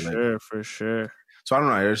 yeah, like For sure. so I don't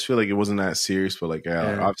know. I just feel like it wasn't that serious, but like yeah,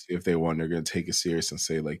 like, Yeah. obviously if they won, they're gonna take it serious and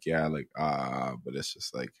say like yeah, like but it's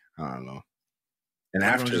just like I don't know. And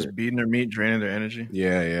Everyone's after just beating their meat, draining their energy.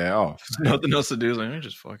 yeah, oh Nothing else to do. It's like, let me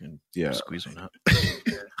just fucking yeah. squeeze one out.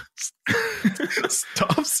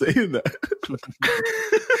 Stop saying that.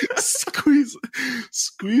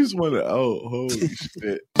 squeeze one out. Holy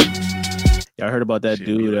shit. Y'all heard about that Shit,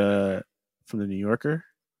 dude yeah. from the New Yorker?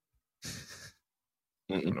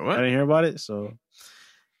 You know I what? didn't hear about it. So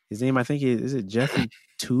his name, I think, is it Jeffrey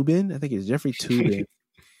Toobin? I think it's Jeffrey Toobin.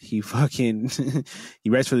 He fucking he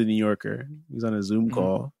writes for the New Yorker. He was on a Zoom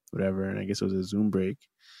call, whatever, and I guess it was a Zoom break.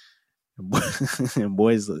 And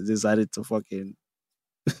boys decided to fucking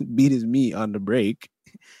beat his meat on the break.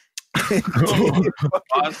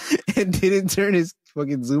 And didn't turn his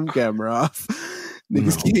fucking Zoom camera off.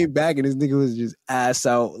 Niggas came back and this nigga was just ass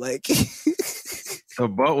out, like The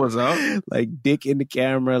butt was out. like dick in the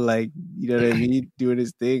camera, like, you know what I mean, doing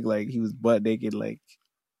his thing, like he was butt naked, like.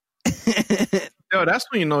 Yo, that's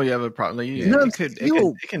when you know you have a problem. Like, You know what I'm it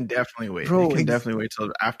saying? can definitely wait. Bro, it can definitely wait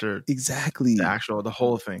till after Exactly. the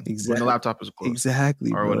whole thing. When Exactly. the laptop is closed.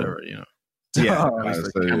 Exactly, Or bro. whatever, you know. Yeah, It's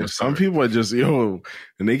like so, camera some covered. people are just and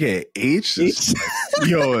they get H. There's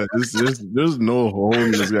no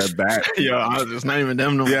holding this guy back. It's not even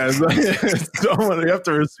them no more. Yeah, it's someone you have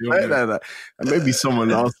to respect that. Maybe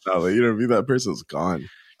someone else now. Like, that person's gone.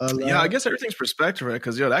 I guess everything's perspective, right?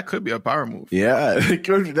 Because that could be a power move. Yeah,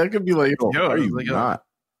 that could be like, are you like, not?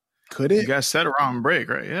 Could You it? guys set around break,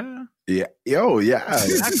 right? Yeah. Yeah,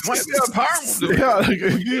 That might be a power move. Dude. Yeah, like,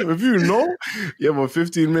 if you know you have a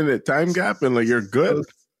 15-minute time gap and like you're good.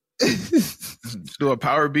 Just do a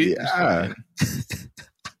power beat. Yeah.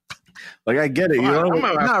 Like, I get it. You're not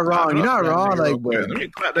wrong. You're not wrong. Like, let me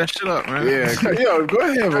clap that shit up, man. Yeah, go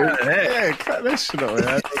ahead, man. Yeah, cut that shit up, man.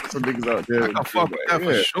 I know some niggas out there. I fuck with that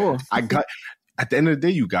for sure. At the end of the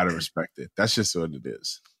day, you gotta respect it. That's just what it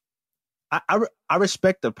is. I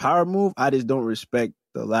respect the power move. I just don't respect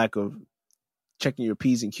the lack of checking your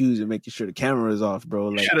P's and Q's and making sure the camera is off, bro.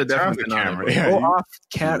 Like, should have definitely been on it, bro.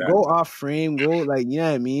 Go off frame, go like, you know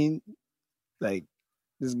what I mean? Like,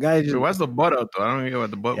 this guy just. So why's the butt out though? I don't even get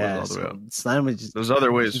what the butt was all the way out. Slime is just. There's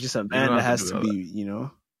other ways. He's just a man that has to be,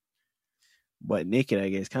 butt naked, I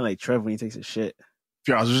guess. Kind of like Trev when he takes a shit.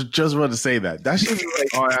 Yo, I was just about to say that. That should be like,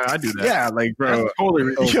 oh yeah, I do that. Yeah, like, bro, that's totally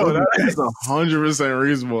reasonable. Yo, that is 100%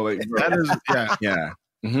 reasonable. Like, bro. That is, yeah.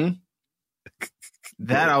 Mm-hmm.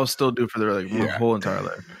 That I will still do for the whole entire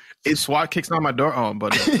life. It's SWAT kicks on my door. Oh,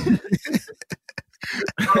 but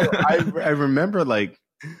I remember, like,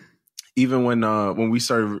 even when we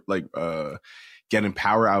started like getting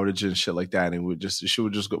power outage and shit like that, and she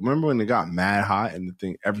would just go. Remember when it got mad hot and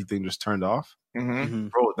everything just turned off? Mm-hmm.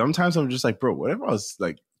 Bro, sometimes I'm just like, bro, whatever I was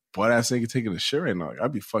like, butt ass nigga taking a shit right now, like,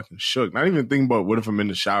 I'd be fucking shook. Not even thinking about what if I'm in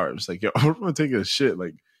the shower. I'm just like, yo, I'm gonna take a shit.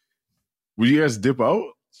 Like, would you guys dip out?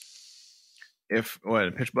 If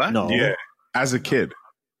pitch black? No. Yeah. As a kid.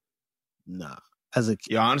 Nah. As a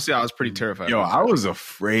kid. Yeah, honestly, I was pretty terrified. Yo, I was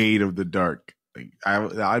afraid of the dark. Like,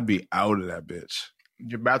 I'd be out of that bitch.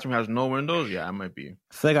 Your bathroom has no windows? Yeah, I might be.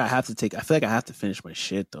 I feel like I have to finish my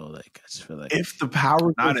shit though. Like, I just feel like if the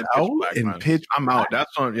power not goes in out black, in man. pitch, I'm out. That's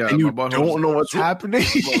on. Yeah, and you don't know what's happening.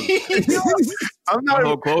 I'm not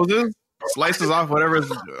even closes. Slices off whatever's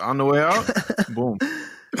on the way out. Boom.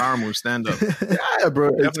 Power move. Stand up. Yeah,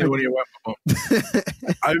 bro. Definitely when you're wet.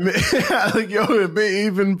 I mean, like, yo, it may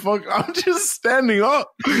even fuck. I'm just standing up,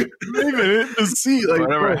 not even in the seat. Like,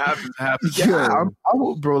 whatever bro, happens. Yeah, I'm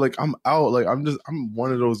out, bro. Like, I'm out. Like, I'm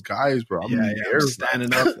one of those guys, bro. I'm I'm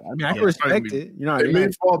standing up. I mean, I can respect it. It may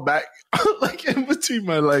fall back like in between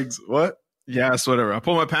my legs. What? Yeah, it's whatever. I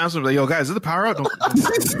pull my pants up. Like, yo, guys, is the power out? Don't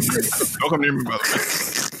come near me, brother.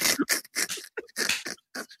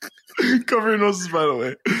 Cover your noses, by the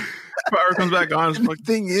way. Power comes back on. The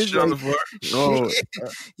thing is, shit on the floor.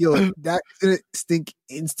 Yo, that gonna stink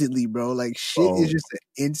instantly, bro. Like, shit is just an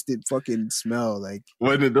instant fucking smell. Like,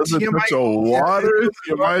 when it doesn't touch the water,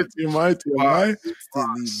 TMI. Instantly,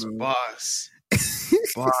 bro. Boss.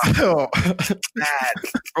 Bad.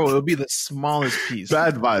 Bro, it'll be the smallest piece.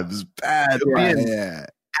 Bad vibes. Bad. It'll be an Yeah.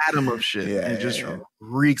 atom of shit. And it just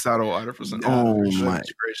reeks out of water for some Oh reason. my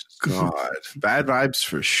God. Bad vibes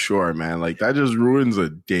for sure, man. Like, that just ruins a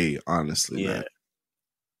day, honestly, man.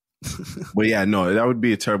 But yeah, no, that would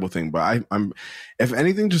be a terrible thing. But I'm if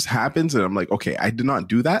anything just happens and I'm like, okay, I did not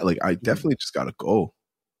do that, like, I definitely just gotta go.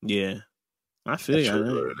 Yeah. I feel That's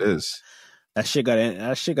you. what it is. That shit got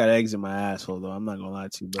eggs in my asshole though. I'm not gonna lie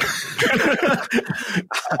to you, bro.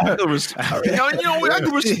 I can respect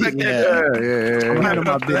that. Yeah. I'm handling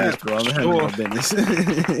my business, bro. I'm handling my business.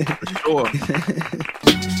 Sure.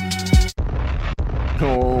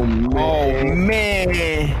 Oh man. Oh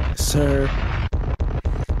man. Sir.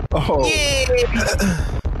 Oh.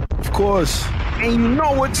 Yeah. Of course. And you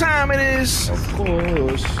know what time it is. Of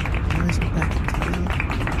course.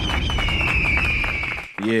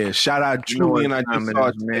 Yeah, shout out Julian. I just saw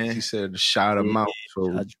it, man. He said shout him out.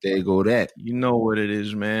 So there go that. You know what it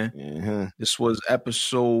is, man. Uh-huh. This was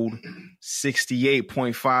episode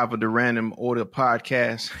 68.5 of the Random Order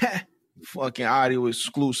Podcast. Fucking audio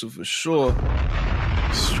exclusive for sure.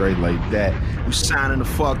 Straight like that. We signing the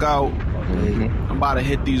fuck out. I'm about to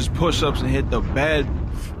hit these push-ups and hit the bed.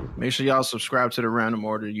 Make sure y'all subscribe to the Random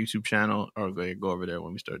Order YouTube channel, or go over there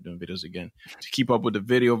when we start doing videos again to keep up with the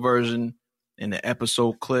video version and the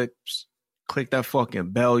episode clips. Click that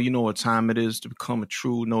fucking bell. You know what time it is to become a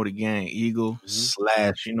true Know the Gang Eagle. /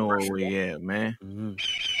 you know where we at, man.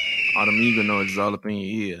 All them Eagle notes is all up in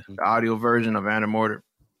your ear. The audio version of Random Order.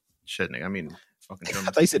 Shit, nigga. I mean, fucking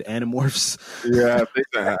I thought you said Animorphs. Yeah, I think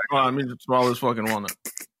that. Well, I mean, the smallest fucking walnut.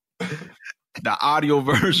 The audio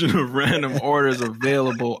version of Random Order is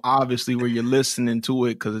available, obviously, where you're listening to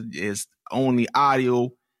it, because it's only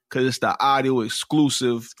audio because it's the audio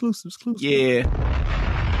exclusive. Exclusive. Yeah.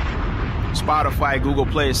 Spotify, Google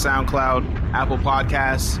Play, SoundCloud, Apple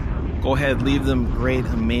Podcasts. Go ahead, leave them great,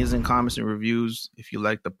 amazing comments and reviews if you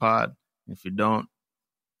like the pod. If you don't,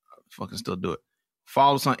 fucking still do it.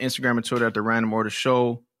 Follow us on Instagram and Twitter at The Random Order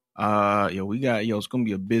Show. It's gonna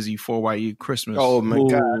be a busy 4YE Christmas. Oh my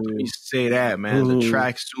God. Let me say that, man. The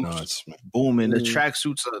tracksuits booming. The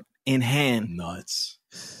tracksuits are in hand. Nuts.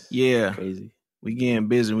 Yeah. Crazy. We getting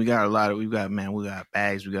busy. We got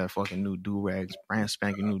bags. We got fucking new do-rags, brand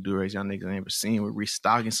spanking new do-rags y'all niggas ain't never seen. We're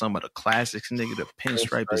restocking some of the classics, nigga. The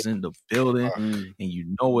pinstripe is in the building. And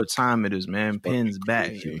you know what time it is, man. Pins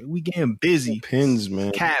back. We getting busy. Pins,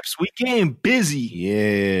 man. Caps. We getting busy.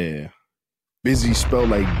 Yeah. Busy spelled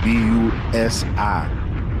like B-U-S-I.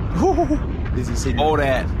 Busy city. All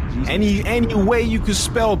that. Any way you could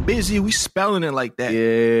spell busy, we spelling it like that.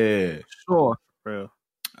 Yeah. Sure. Real.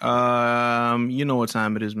 You know what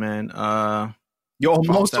time it is, man. Yo, I'm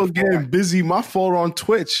also getting busy. My fault on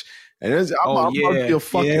Twitch. And I'm about to be a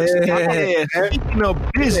fucking Speaking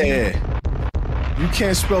of busy. You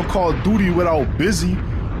can't spell Call of Duty without busy.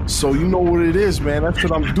 So you know what it is, man. That's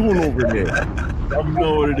what I'm doing over there. You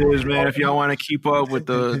know what it is, man. If y'all want to keep up with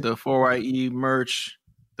the 4YE merch,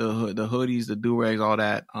 the hoodies, the do-rags, all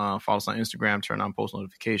that, follow us on Instagram, turn on post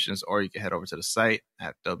notifications, or you can head over to the site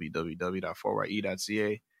at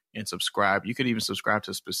www.4ye.ca and subscribe. You could even subscribe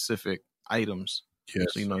to specific items. Yes.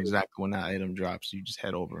 So you know exactly when that item drops. You just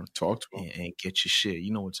head over and talk to them and get your shit.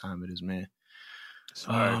 You know what time it is, man.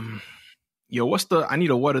 Sorry. I need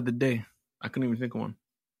a what of the day. I couldn't even think of one.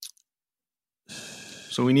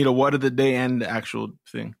 So we need a what of the day and the actual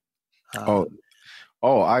thing.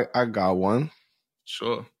 I got one.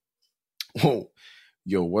 Sure. Oh,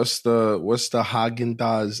 yo, what's the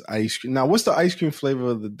Haagen-Dazs ice cream? Now, what's the ice cream flavor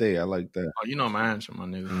of the day? I like that. Oh, you know my answer, my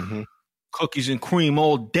nigga. Mm-hmm. Cookies and cream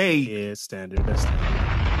all day. Yeah, it's standard. That's standard.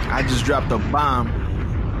 I just dropped a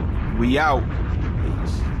bomb. We out.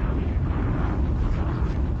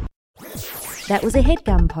 That was a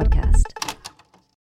HeadGum podcast.